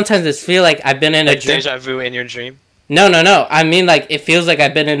 Sometimes it feels like I've been in a dream. Deja vu in your dream? No. I mean like it feels like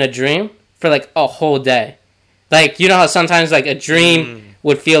I've been in a dream for like a whole day. Like you know how sometimes like a dream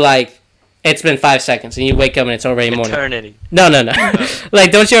would feel like it's been 5 seconds and you wake up and it's already morning. Eternity. No.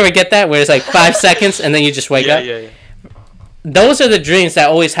 Like don't you ever get that where it's like 5 seconds and then you just wake up? Yeah. Those are the dreams that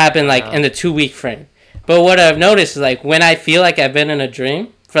always happen like in the 2-week frame. But what I've noticed is like when I feel like I've been in a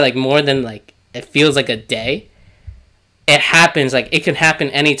dream for like more than like it feels like a day, it happens like it can happen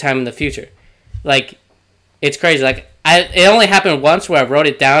anytime in the future. Like it's crazy. Like it only happened once where I wrote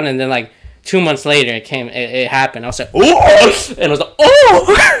it down and then like 2 months later it happened. I was like, oh, and I was like,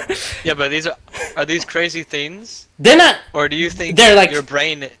 oh. Yeah, but are these crazy things? They're not. Or do you think they're like your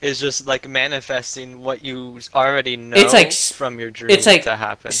brain is just like manifesting what you already know it's like, from your dream it's like to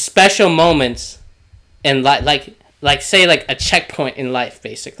happen? Special moments in life, like say like a checkpoint in life,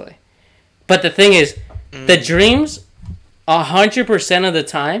 basically. But the thing is, the dreams, 100% of the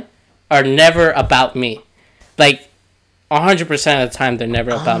time, are never about me. Like 100% of the time, they're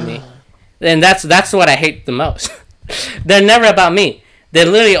never about me. And that's what I hate the most. They're never about me. They're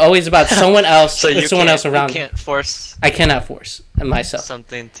literally always about someone else. So or someone else around me. I cannot force myself.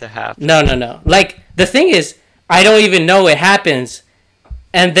 Something to happen. No. Like the thing is, I don't even know it happens,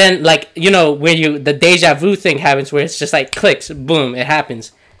 and then like you know when the deja vu thing happens where it's just like clicks, boom, it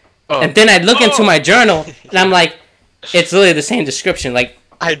happens, and then I look into my journal and I'm like, it's literally the same description. Like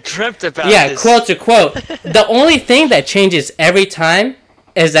I dreamt about. this. Quote to quote. The only thing that changes every time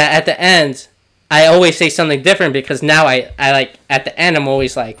is that at the end, I always say something different because now I like at the end I'm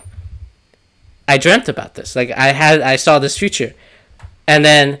always like, I dreamt about this. Like I saw this future, and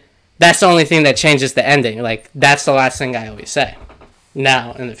then that's the only thing that changes the ending. Like that's the last thing I always say,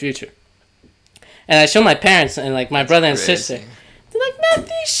 now in the future. And I show my parents and like my brother and sister. They're like,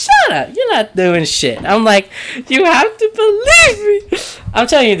 Matthew, shut up. You're not doing shit. I'm like, you have to believe me. I'm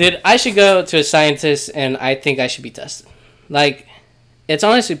telling you, dude, I should go to a scientist and I think I should be tested. Like, it's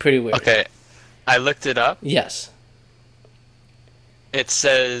honestly pretty weird. Okay, I looked it up. Yes. It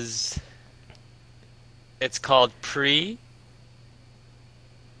says it's called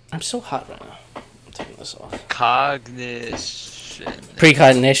I'm so hot right now. I'm taking this off. Cognition.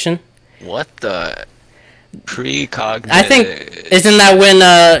 Precognition? What the? Precognition. I think, isn't that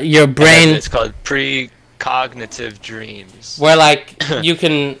when your brain... It's called precognitive dreams. Where, like, you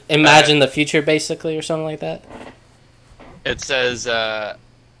can imagine the future, basically, or something like that? It says,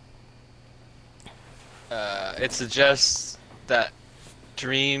 it suggests that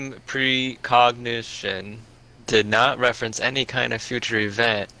dream precognition did not reference any kind of future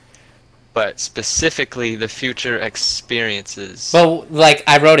event, but specifically the future experiences. Well, like,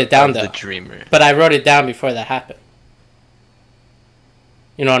 I wrote it down, though. The dreamer. But I wrote it down before that happened.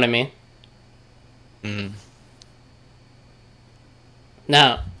 You know what I mean? Mm.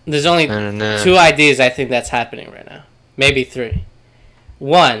 Now, there's only I don't know. 2 ideas I think that's happening right now. Maybe 3.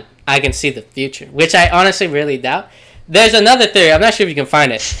 1, I can see the future, which I honestly really doubt. There's another theory. I'm not sure if you can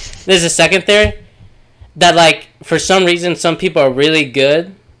find it. There's a second theory that, like, for some reason, some people are really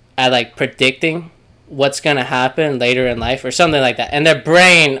good at, like, predicting what's going to happen later in life or something like that. And their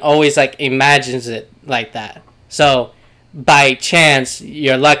brain always, like, imagines it like that. So, by chance,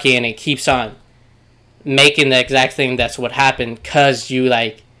 you're lucky and it keeps on making the exact thing that's what happened because you,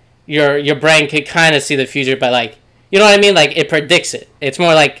 like, your brain could kind of see the future, but, like, you know what I mean? Like, it predicts it. It's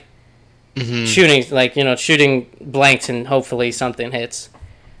more like shooting, like, you know, shooting blanks and hopefully something hits.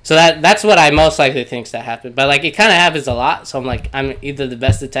 So that's what I most likely think's that happened. But, like, it kind of happens a lot. So I'm like, I'm either the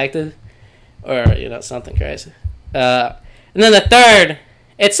best detective or, you know, something crazy. And then the third,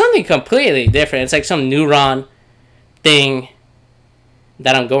 it's something completely different. It's like some neuron thing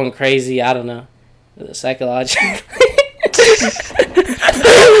that I'm going crazy. I don't know. Psychological.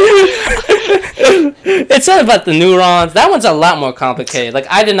 It's not about the neurons. That one's a lot more complicated. Like,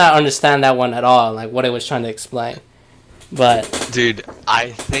 I did not understand that one at all, like what it was trying to explain. But dude,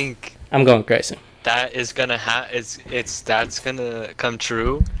 I think I'm going crazy. That is gonna that's gonna come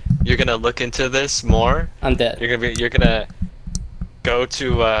true. You're gonna look into this more. I'm dead. You're gonna go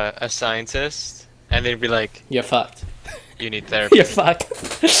to a scientist and they'd be like, you're fucked. You need therapy. You're fucked.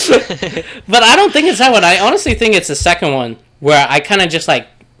 But I don't think it's that one. I honestly think it's the second one where I kind of just like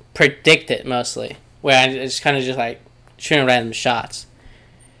predict it mostly. Where I just kind of just like shooting random shots.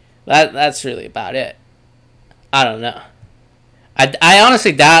 That's really about it. I don't know. I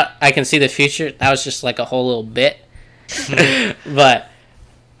honestly doubt I can see the future. That was just like a whole little bit. But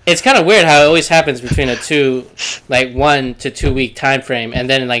it's kind of weird how it always happens between a 1 to 2 week time frame, and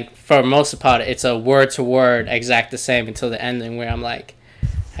then like for most part it's a word to word exact the same until the ending where I'm like,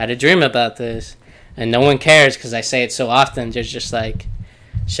 had a dream about this, and no one cares because I say it so often. They're just like,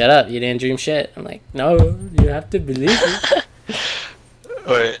 shut up, you didn't dream shit. I'm like, no, you have to believe it.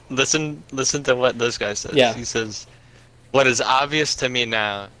 Wait, listen to what this guy says. Yeah. He says, what is obvious to me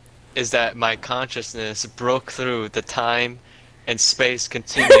now is that my consciousness broke through the time and space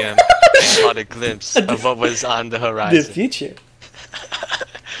continuum and caught a glimpse of what was on the horizon. The future.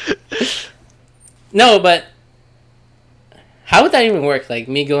 No, but how would that even work? Like,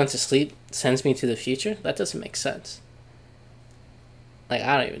 me going to sleep sends me to the future? That doesn't make sense. Like,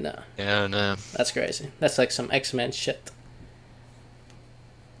 I don't even know. Yeah, I don't know. That's crazy. That's like some X-Men shit.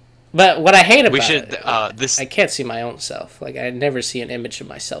 But what I hate about it, I can't see my own self. Like, I never see an image of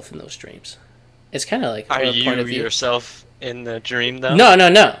myself in those dreams. It's kind of like Are a you point of view. yourself in the dream, though?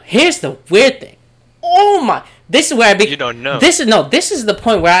 No. Here's the weird thing. Oh my! This is where I You don't know. This is the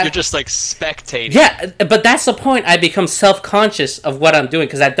point where You're just like spectating. Yeah, but that's the point. I become self-conscious of what I'm doing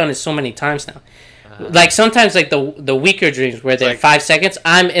because I've done it so many times now. Like sometimes, like the weaker dreams where they're like 5 seconds,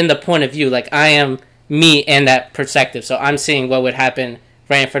 I'm in the point of view. Like I am me in that perspective, so I'm seeing what would happen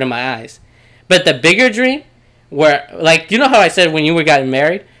right in front of my eyes. But the bigger dream, where like you know how I said when you were getting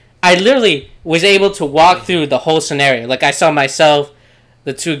married, I literally was able to walk through the whole scenario. Like I saw myself,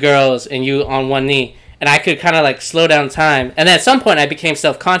 the 2 girls, and you on one knee, and I could kind of like slow down time. And then at some point, I became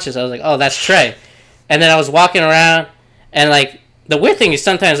self-conscious. I was like, "Oh, that's Trey," and then I was walking around, and like the weird thing is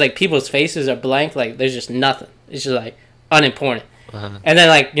sometimes like people's faces are blank. Like there's just nothing. It's just like unimportant. And then,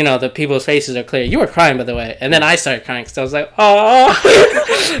 like, you know, the people's faces are clear. You were crying, by the way. And then I started crying because I was like,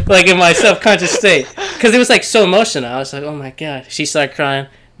 oh, like in my self-conscious state. Because it was, like, so emotional. I was like, oh, my God. She started crying.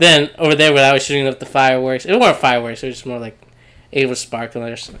 Then over there when I was shooting up the fireworks, it weren't fireworks. It was just more like, it was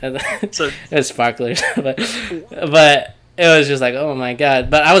sparklers. It was sparklers. But it was just like, oh, my God.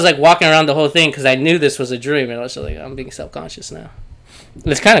 But I was, like, walking around the whole thing because I knew this was a dream. And I was just like, I'm being self-conscious now.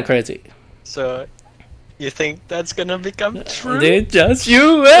 It's kind of crazy. So, you think that's gonna become true? Dude, just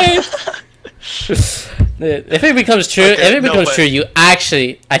you wait. Dude, if it becomes true, you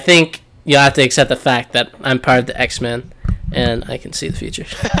actually, I think you have to accept the fact that I'm part of the X-Men, and I can see the future.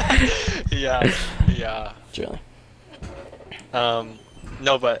 yeah. Truly.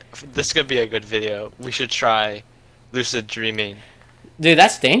 No, but this could be a good video. We should try lucid dreaming. Dude,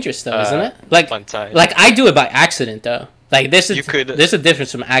 that's dangerous though, isn't it? Like I do it by accident though. Like there's a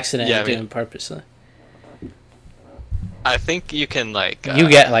difference from accident and doing purposely. I think you can like you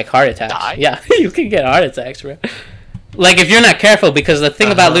get like heart attacks. Die? Yeah, you can get heart attacks, bro. Like if you're not careful, because the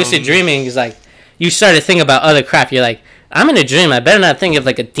thing about lucid dreaming is like you start to think about other crap. You're like, I'm in a dream. I better not think of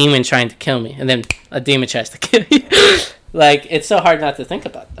like a demon trying to kill me, and then a demon tries to kill you. Like it's so hard not to think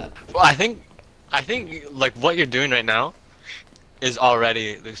about that. Well, I think like what you're doing right now is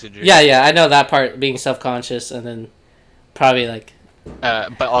already lucid dreaming. Yeah, I know that part, being self-conscious, and then probably like.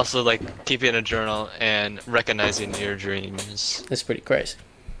 But also like keeping a journal and recognizing your dreams. That's pretty crazy.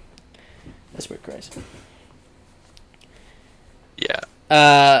 Yeah.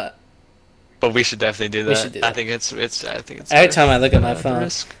 But we should definitely do that. I think it's. Every time I look at my phone,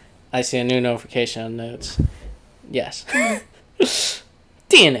 I see a new notification on notes. Yes.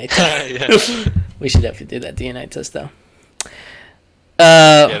 DNA test. We should definitely do that DNA test though.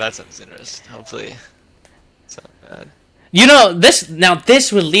 Yeah, that sounds interesting. Hopefully, it's not bad. You know this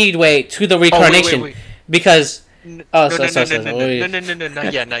would lead way to the reincarnation because. No, not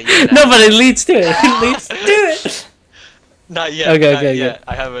yet. No, but it leads to it. Not yet. Okay.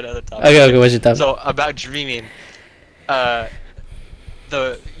 I have another topic. Okay. What's your topic? So about dreaming,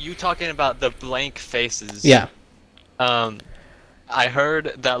 you talking about the blank faces. Yeah. I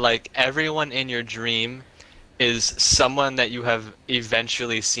heard that like everyone in your dream is someone that you have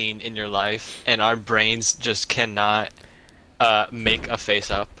eventually seen in your life, and our brains just cannot make a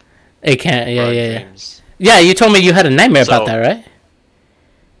face up. It can't. Yeah. Yeah, you told me you had a nightmare about that, right?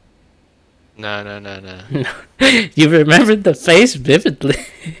 No. You remembered the face vividly.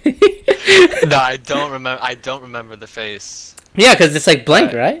 No, I don't remember the face. Yeah, because it's like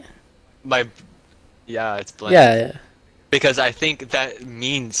blank, right? Yeah, it's blank. Yeah. Because I think that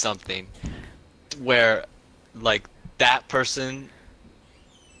means something, where, like, that person,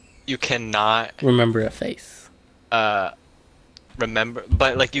 you cannot remember a face. Remember,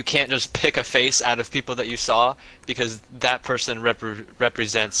 but like you can't just pick a face out of people that you saw, because that person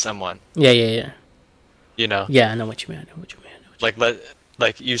represents someone. Yeah. You know. Yeah, I know what you mean.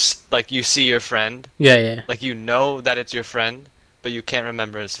 Like you see your friend. Yeah. Like you know that it's your friend, but you can't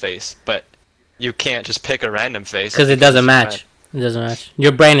remember his face. But you can't just pick a random face. Because it doesn't match. It doesn't match.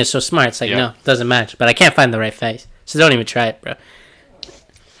 Your brain is so smart. It's like, no, it doesn't match. But I can't find the right face. So don't even try it, bro.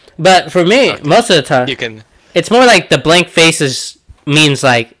 But for me, most of the time, it's more like the blank faces means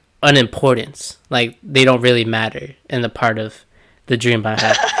like unimportance. Like they don't really matter in the part of the dream I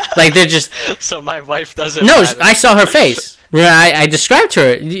had. Like they're just. So my wife doesn't. No, matter. I saw her face. I described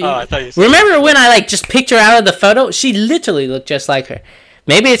her. Oh, I thought you said remember when I like just picked her out of the photo? She literally looked just like her.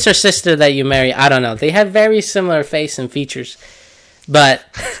 Maybe it's her sister that you marry. I don't know. They have very similar face and features, but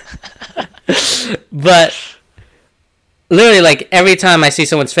literally, like every time I see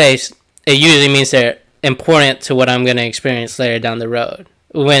someone's face, it usually means they're important to what I'm gonna experience later down the road.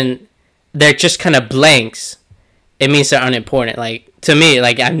 When they're just kind of blanks, it means they're unimportant. Like to me,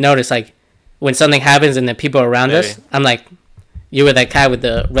 like I've noticed, like when something happens and the people around us, I'm like, you were that guy with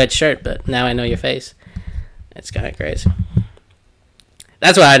the red shirt, but now I know your face. It's kind of crazy.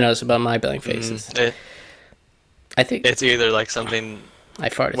 That's what I notice about my blank faces. I think it's either like something I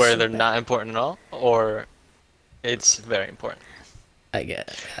farted where they're not important at all, or it's very important. I get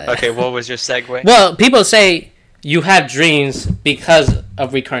it. Okay, what was your segue? Well, people say you have dreams because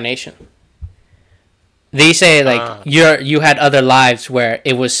of reincarnation. They say like you had other lives where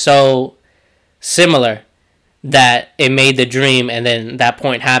it was so similar that it made the dream, and then that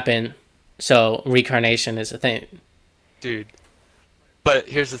point happened. So reincarnation is a thing. Dude, but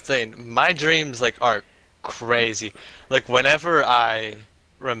here's the thing: my dreams like are crazy. Like whenever I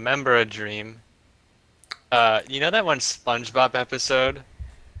remember a dream. You know that one SpongeBob episode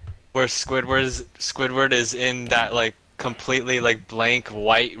where Squidward is in that like completely like blank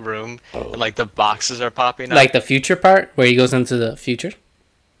white room and like the boxes are popping up? Like the future part where he goes into the future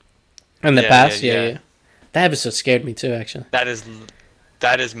and the past. Yeah. That episode scared me too, actually. That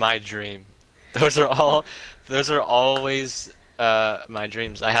is my dream. Those are always my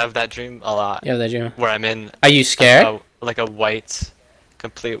dreams. I have that dream a lot. You have that dream where I'm in. Are you scared? Like a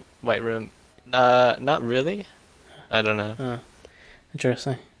complete white room. Not really. I don't know. Oh,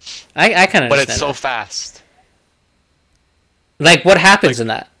 interesting. I kind of. But it's so fast. Like, what happens in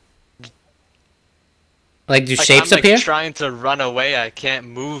that? Like, do shapes I'm, appear? Trying to run away, I can't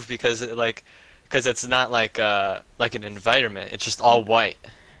move because it's not like an environment. It's just all white.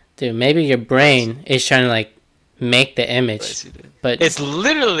 Dude, maybe your brain is trying to like make the image, but it's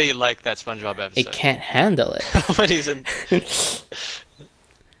literally like that SpongeBob episode. It can't handle it. When he's in.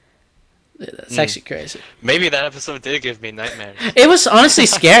 That's actually crazy. Maybe that episode did give me nightmares. It was honestly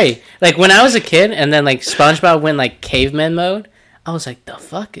scary. Like when I was a kid, and then like SpongeBob went like caveman mode. I was like, "The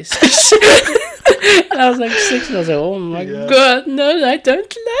fuck is this?" And I was like 6, and I was like, "Oh my god, no, I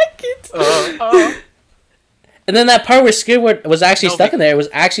don't like it." And then that part where Squidward was actually stuck in there, it was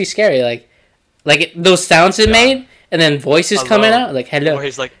actually scary. Like those sounds it made, and then voices coming out, like hello. Or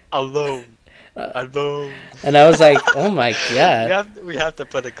he's like alone, alone. And I was like, "Oh my god." We have to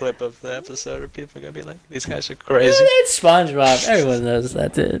put a clip of the episode, or people are gonna be like, "These guys are crazy." It's SpongeBob. Everyone knows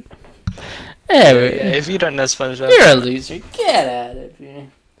that, dude. If you don't know SpongeBob, you're a loser. Get out of here.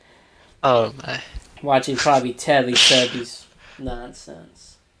 Oh my. Watching probably Teletubbies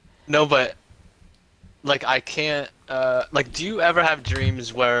nonsense. No, but like I can't. Like, do you ever have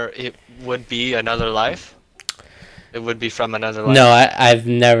dreams where it would be another life? It would be from another life. No, I've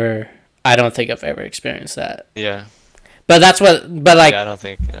never. I don't think I've ever experienced that. Yeah. But that's what. But like, yeah, I don't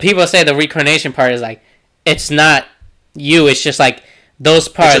think people say the reincarnation part is like, it's not you. It's just like those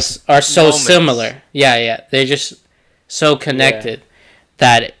parts are so moments. similar. Yeah. They're just so connected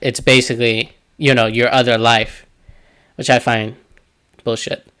that it's basically your other life, which I find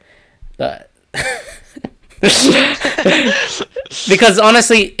bullshit. But because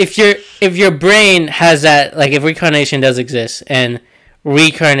honestly, if your brain has that, like if reincarnation does exist and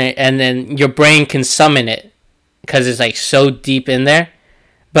reincarnate, and then your brain can summon it because it's like so deep in there,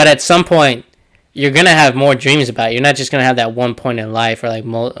 but at some point you're gonna have more dreams about it. You're not just gonna have that one point in life or like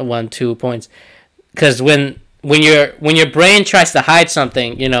 1-2 points, because when your brain tries to hide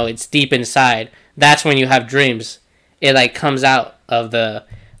something, it's deep inside. That's when you have dreams. It like comes out of the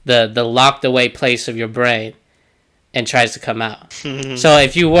locked away place of your brain and tries to come out. So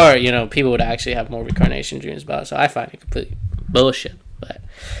if you were, people would actually have more reincarnation dreams about it. So I find it completely bullshit. But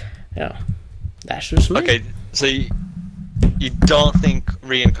that's just me. Okay, so you don't think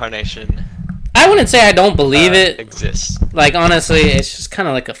reincarnation? I wouldn't say I don't believe it exists. Like honestly, it's just kind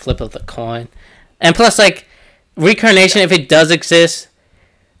of like a flip of the coin. And plus, like reincarnation, if it does exist,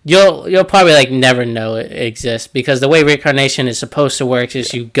 you'll probably like never know it exists, because the way reincarnation is supposed to work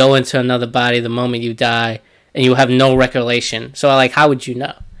is you go into another body the moment you die, and you have no recollection. So like, how would you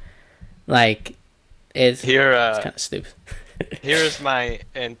know? Like, it's kind of stupid. Here's my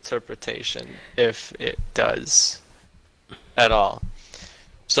interpretation, if it does at all.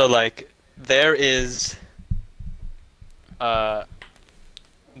 So like, there is the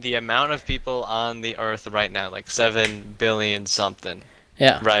amount of people on the earth right now, like 7 billion something.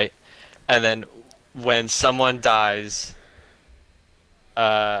 Yeah. Right? And then when someone dies,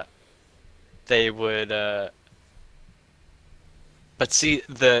 they would but see,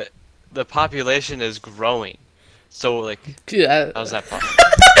 the population is growing. So like, dude, how's that possible?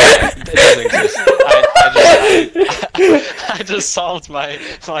 It doesn't exist. I just solved my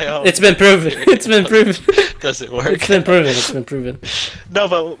own. It's been proven. It's been proven. Does it work? It's been proven. It's been proven. No,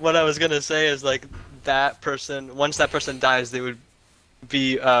 but what I was gonna say is like, that person, once that person dies, they would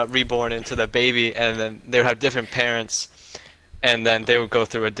be reborn into the baby, and then they would have different parents, and then they would go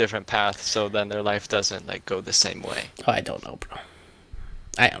through a different path. So then their life doesn't like go the same way. Oh, I don't know, bro.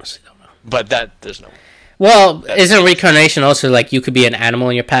 I honestly don't know. But there's no. Well, isn't reincarnation also like you could be an animal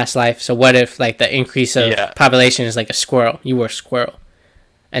in your past life? So what if like the increase of population is like a squirrel? You were a squirrel,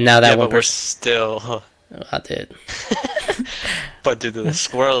 and now that one but we're still. I did. But do the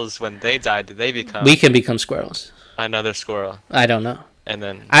squirrels, when they die, do they become? We can become squirrels. Another squirrel. I don't know. And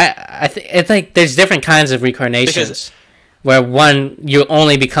then I think it's like there's different kinds of reincarnations, where one you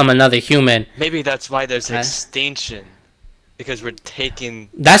only become another human. Maybe that's why there's extinction. Because we're taking...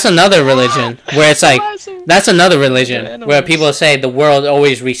 That's another religion, where it's like... That's another religion, where people say the world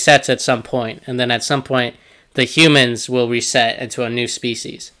always resets at some point, and then at some point, the humans will reset into a new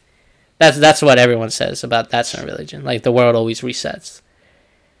species. That's what everyone says about that sort of religion. Like, the world always resets.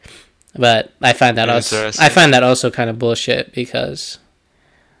 But I find that also kind of bullshit, because...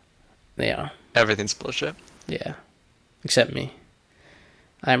 Everything's bullshit. Yeah. Except me.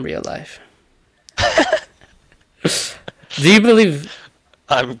 I'm real life. Do you believe...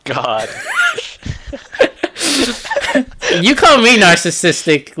 I'm God. You call me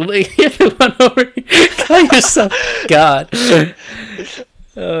narcissistic. You're the one over here. Call yourself God.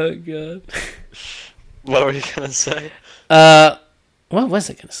 Oh, God. What were you going to say? What was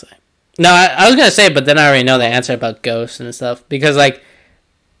I going to say? No, I was gonna say, but then I already know the answer about ghosts and stuff because like,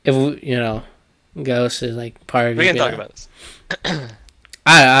 if you know, ghosts is like part of. We can talk about this.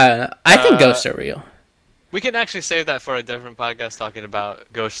 I think ghosts are real. We can actually save that for a different podcast talking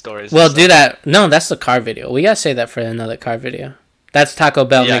about ghost stories. Well, do that. No, that's the car video. We gotta save that for another car video. That's Taco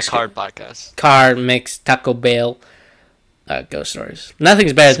Bell. Yeah, car podcast. Car mix Taco Bell. Ghost stories.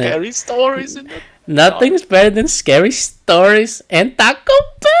 Nothing's better than scary stories. Nothing's better than scary stories and Taco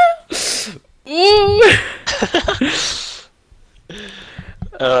Bell. Ooh.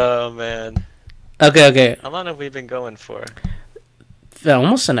 Oh man. Okay. How long have we been going for?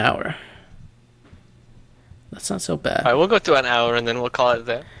 Almost an hour. That's not so bad. Alright, we'll go to an hour and then we'll call it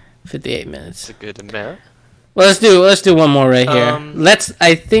there. 58 minutes. It's a good amount. Well, let's do one more right here.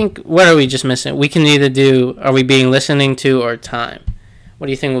 I think, what are we just missing? We can either do, are we being listening to or time? What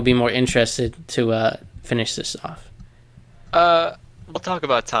do you think would be more interested to finish this off? We'll talk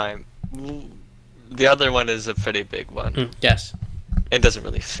about time. The other one is a pretty big one. Yes. It doesn't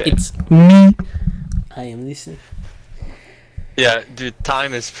really fit. It's me. I am listening. Yeah, dude,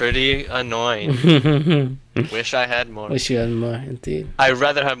 time is pretty annoying. Wish I had more. Wish you had more, indeed. I'd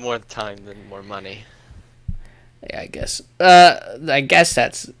rather have more time than more money. Yeah, I guess. I guess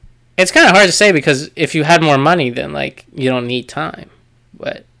it's kind of hard to say because if you had more money, then like you don't need time.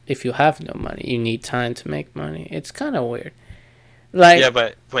 But if you have no money, you need time to make money. It's kind of weird. Like, yeah,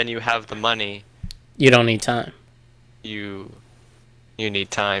 but when you have the money, you don't need time. You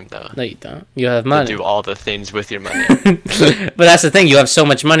need time though. No, you don't. You have money to do all the things with your money. But that's the thing. You have so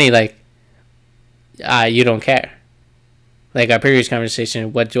much money, like, you don't care. Like our previous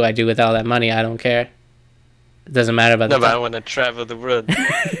conversation, what do I do with all that money? I don't care. It doesn't matter about. No, but I want to travel the world, do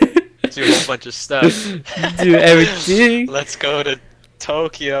a whole bunch of stuff, do everything. Let's go to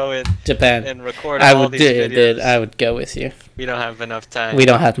Tokyo and Japan and record all these videos. Dude, I would go with you. We don't have enough time. We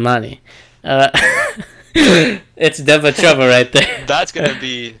don't have money. It's double trouble right there. That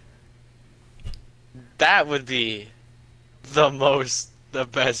would be the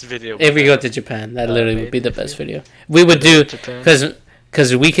best video. If we go to Japan, that literally would be the best video. We would do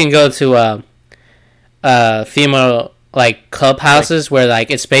because we can go to female like clubhouses where like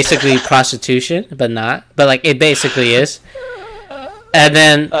it's basically prostitution, but like it basically is. And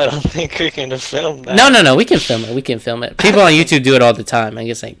then I don't think we can film that. No, we can film it. People on YouTube do it all the time. I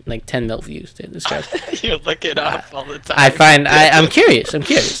guess like 10 mil views, dude. This guy. You look it up all the time. I'm curious.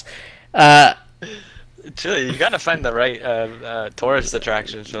 Actually, you gotta find the right tourist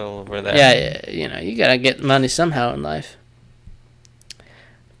attractions over there. Yeah, you know, you gotta get money somehow in life.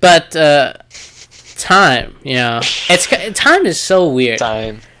 But time, you know, time is so weird.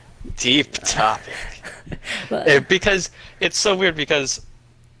 Time, deep topic. Because it's so weird because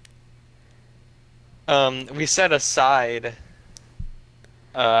we set aside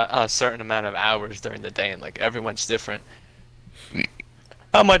a certain amount of hours during the day, and like everyone's different.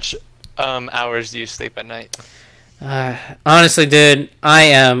 How much hours do you sleep at night? Honestly, dude, I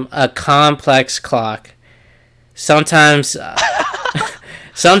am a complex clock. Sometimes I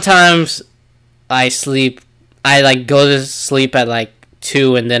like go to sleep at like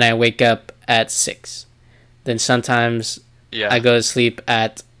 2 and then I wake up at 6. Then sometimes I go to sleep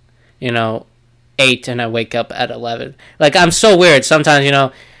at 8 and I wake up at 11. Like, I'm so weird.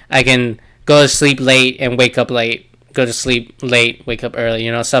 Sometimes, I can go to sleep late and wake up late. Go to sleep late, wake up early,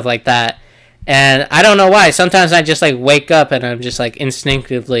 stuff like that. And I don't know why. Sometimes I just, like, wake up and I'm just, like,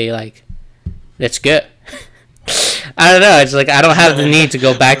 instinctively, like, it's good. I don't know. It's like I don't have the need to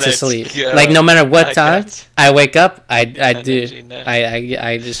go back to sleep. Go. Like, no matter what time I wake up, I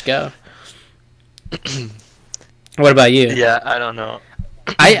just go. What about you? Yeah, I don't know.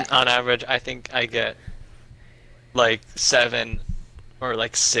 On average, I think I get like 7 or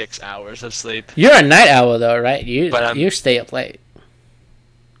like 6 hours of sleep. You're a night owl though, right? You stay up late.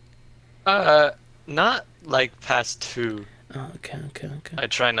 Not like past 2. Oh, okay. I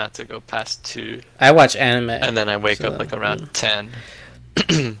try not to go past 2. I watch anime. And then I wake up like around 10.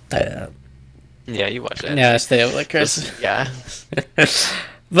 Yeah, you watch anime. Yeah, I stay up like Chris. Yeah.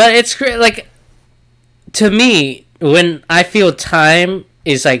 But it's great, like, to me, when I feel time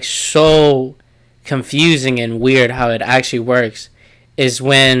is like so confusing and weird how it actually works, is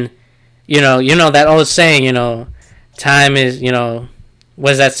when, you know that old saying, time is,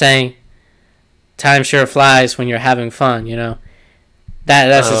 what is that saying? Time sure flies when you're having fun,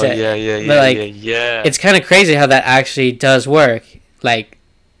 That's just it. Yeah. It's kind of crazy how that actually does work. Like,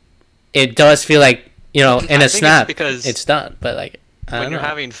 it does feel like, in a snap, it's done. But, like, when you're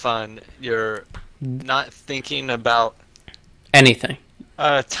having fun, you're not thinking about anything.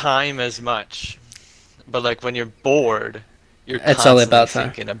 Time as much. But, like, when you're bored, you're It's all constantly about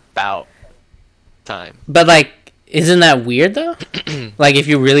time. thinking about time. But like, isn't that weird though? Like, if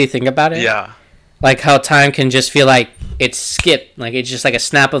you really think about it, Yeah. like how time can just feel like it's skipped, like it's just like a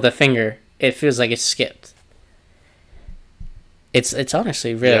snap of the finger. It feels like it's skipped. It's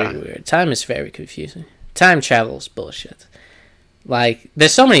honestly really weird. Time is very confusing. Time travel is bullshit. Like,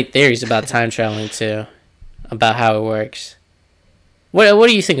 there's so many theories about time traveling too, about how it works. What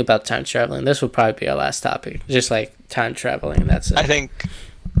do you think about time traveling? This will probably be our last topic. Just like time traveling, that's it. I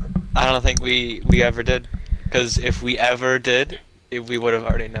don't think we ever did, because if we ever did, we would have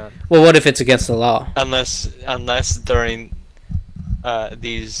already known. Well, what if it's against the law? Unless during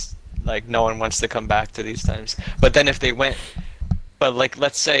these, like, no one wants to come back to these times. But then if they went, but like,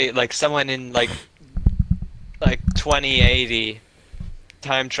 let's say like someone in like 2080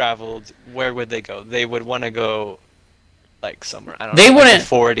 time traveled, where would they go? They would want to go like somewhere, I don't know, wouldn't, like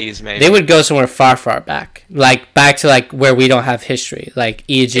the 40s maybe. They would go somewhere far, far back. Like, back to, like, where we don't have history. Like,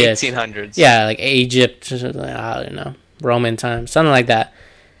 Egypt. 1800s. Yeah, like Egypt, I don't know, Roman times, something like that.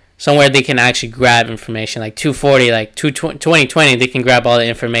 Somewhere they can actually grab information. Like, 240, like, 2020, they can grab all the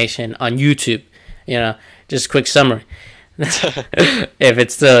information on YouTube. You know, just a quick summary. If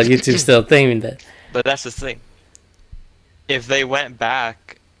it's still, YouTube's still thinking that. But that's the thing. If they went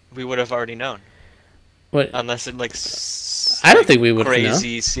back, we would have already known. What? Unless it, like, I don't think we would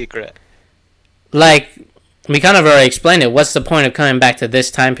crazy know. Secret. Like, we kind of already explained it. What's the point of coming back to this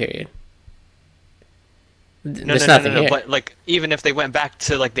time period? There's nothing here. But, like, even if they went back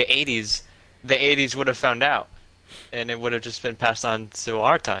to, like, the 80s would have found out. And it would have just been passed on to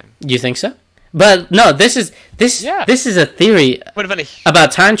our time. You think so? But no, this is a theory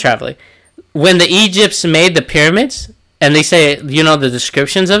about time traveling. When the Egypts made the pyramids, and they say, you know, the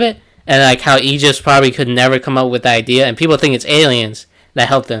descriptions of it, and like how Egypt probably could never come up with the idea, and people think it's aliens that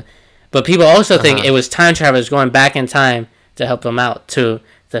helped them, but people also think it was time travelers going back in time to help them out to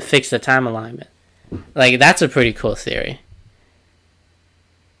fix the time alignment. Like, that's a pretty cool theory.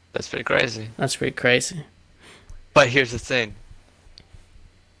 That's pretty crazy. That's pretty crazy. But here's the thing.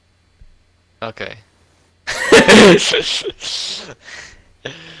 Okay.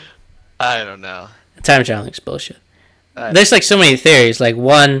 I don't know. Time traveling is bullshit. There's like so many theories. Like,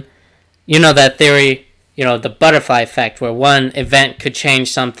 one, you know, that theory, you know, the butterfly effect, where one event could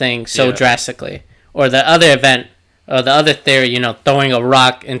change something so drastically, or the other event, or the other theory, you know, throwing a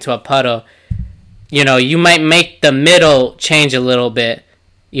rock into a puddle. You know, you might make the middle change a little bit,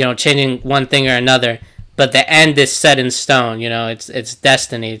 you know, changing one thing or another, but the end is set in stone. You know, it's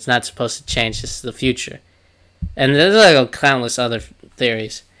destiny. It's not supposed to change. It's the future. And there's like countless other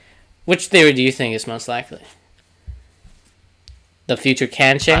theories. Which theory do you think is most likely? The future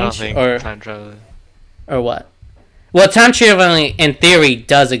can change, I don't think or time traveling, or what? Well, time traveling in theory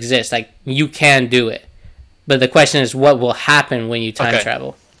does exist. Like, you can do it, but the question is, what will happen when you time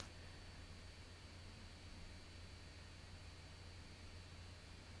travel?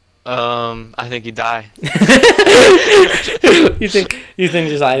 I think you die. you think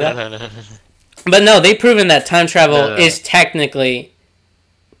just like that? No. But no, they've proven that time travel is technically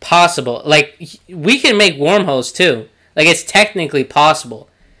possible. Like, we can make wormholes too. Like, it's technically possible,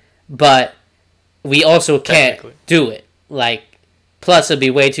 but we also can't do it. Like, plus it'd be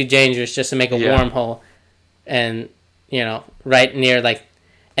way too dangerous just to make a wormhole, and, you know, right near like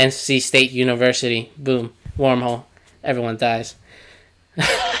NC State University, boom, wormhole, everyone dies.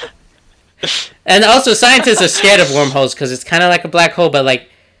 And also, scientists are scared of wormholes because it's kind of like a black hole, but like,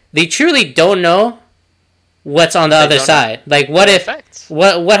 they truly don't know what's on the other side. Like, what if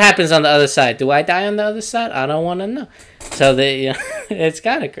what happens on the other side? Do I die on the other side? I don't want to know. So they, you know, it's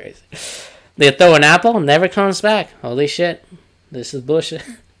kind of crazy. They throw an apple, never comes back. Holy shit, this is bullshit.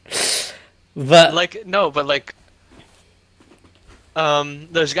 But like, no, but like,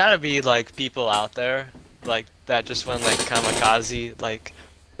 there's gotta be like people out there like that just went like kamikaze, like,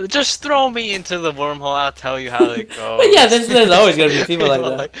 just throw me into the wormhole, I'll tell you how it goes. But yeah, there's always gonna be people like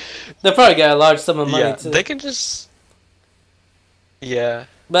that. They'll probably get a large sum of money too. They can just,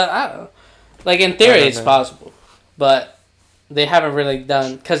 But I don't know. Like, in theory, it's possible, but they haven't really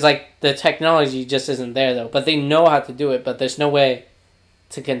done, because like the technology just isn't there though. But they know how to do it, but there's no way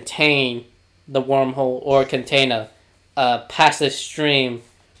to contain the wormhole or contain a passive stream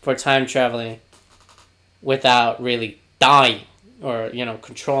for time traveling without really dying, or, you know,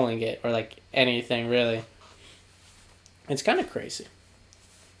 controlling it, or like anything really. It's kind of crazy.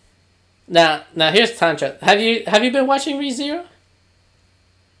 Now here's time travel. Have you been watching ReZero?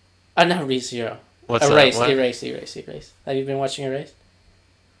 Not ReZero. What's Erase, that? What? Erase. Have you been watching Erase?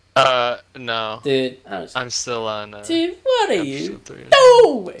 No. Dude, I'm still on. Dude, what are you 3.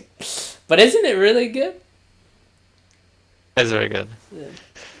 doing? But isn't it really good? It's very good. Yeah,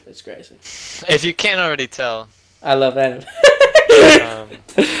 it's crazy. If you can't already tell, I love anime.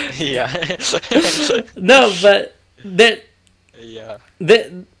 yeah. No, but Yeah.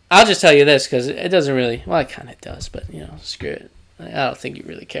 I'll just tell you this because it doesn't really. Well, it kind of does, but screw it. I don't think you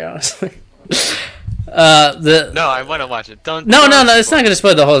really care, honestly. No, I want to watch it. Don't. No. It's not gonna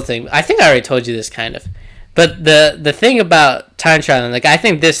spoil the whole thing. I think I already told you this kind of. But the thing about time traveling, like I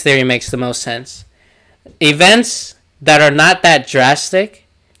think this theory makes the most sense. Events that are not that drastic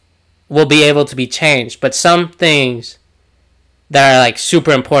will be able to be changed, but some things that are like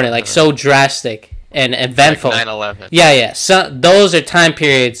super important, like so drastic and eventful. Like 9/11. Yeah. So those are time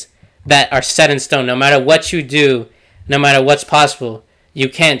periods that are set in stone. No matter what you do, no matter what's possible, you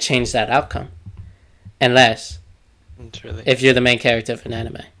can't change that outcome, unless if you're the main character of an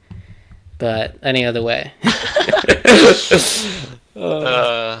anime. But any other way.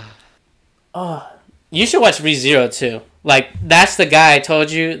 You should watch ReZero too. Like that's the guy I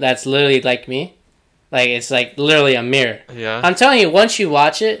told you that's literally like me. Like it's like literally a mirror. Yeah. I'm telling you, once you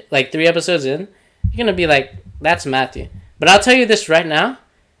watch it, like 3 episodes in, you're gonna be like, that's Matthew. But I'll tell you this right now,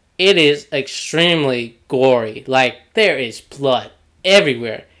 it is extremely gory. Like there is blood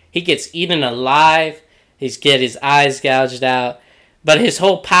everywhere. He gets eaten alive. He's get his eyes gouged out. But his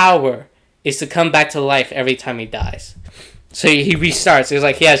whole power is to come back to life every time he dies. So he restarts. It's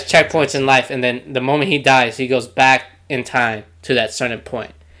like he has checkpoints in life, and then the moment he dies, he goes back in time to that certain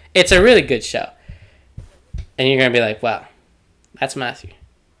point. It's a really good show. And you're going to be like, wow, that's Matthew.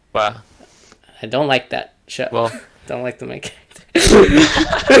 Wow. I don't like that show. Well. Don't like the main character.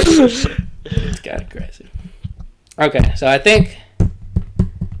 It's kind of crazy. Okay, so I think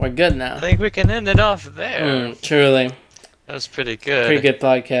we're good now. I think we can end it off there. Truly. That was pretty good. Pretty good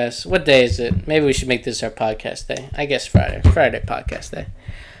podcast. What day is it? Maybe we should make this our podcast day. I guess Friday. Friday podcast day.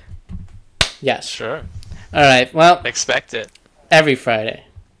 Yes. Sure. All right. Well, expect it. Every Friday.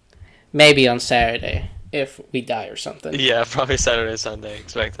 Maybe on Saturday if we die or something. Yeah, probably Saturday, Sunday.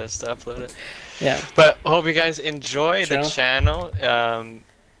 Expect us to upload it. Yeah. But hope you guys enjoy the channel.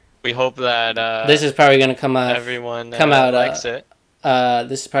 We hope that this is probably going to come out. Everyone likes it.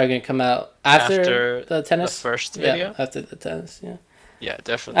 This is probably going to come out after the tennis. The first video? Yeah, after the tennis, yeah. Yeah,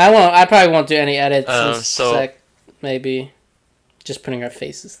 definitely. I probably won't do any edits. So maybe just putting our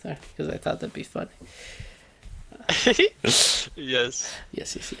faces there because I thought that'd be funny. Yes.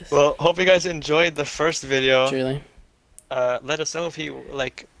 Yes. Well, hope you guys enjoyed the first video. Truly. Let us know if you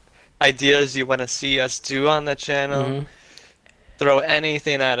like ideas you want to see us do on the channel. Mm-hmm. Throw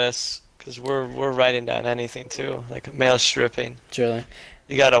anything at us. Because we're writing down anything too, like male stripping. Truly.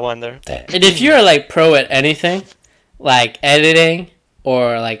 You gotta wonder. And if you're like pro at anything, like editing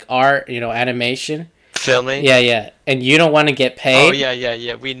or like art, animation, filming. Yeah. And you don't want to get paid. Oh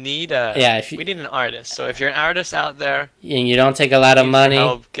yeah. We need we need an artist. So if you're an artist out there and you don't take a lot of money,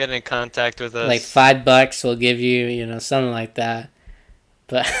 help, get in contact with us. Like $5 we'll give you, something like that.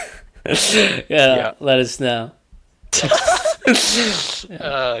 But yeah, let us know.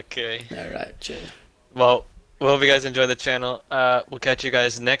 Okay. Alright, chill. Well, we hope you guys enjoy the channel. We'll catch you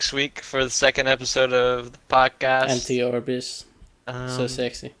guys next week for the second episode of the podcast. Empty Orbis. So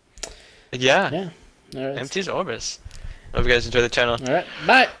sexy. Yeah. Alright. Empty's Orbis. Hope you guys enjoy the channel. Alright,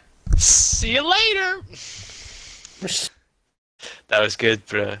 bye. See you later. That was good,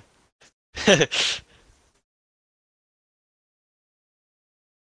 bro.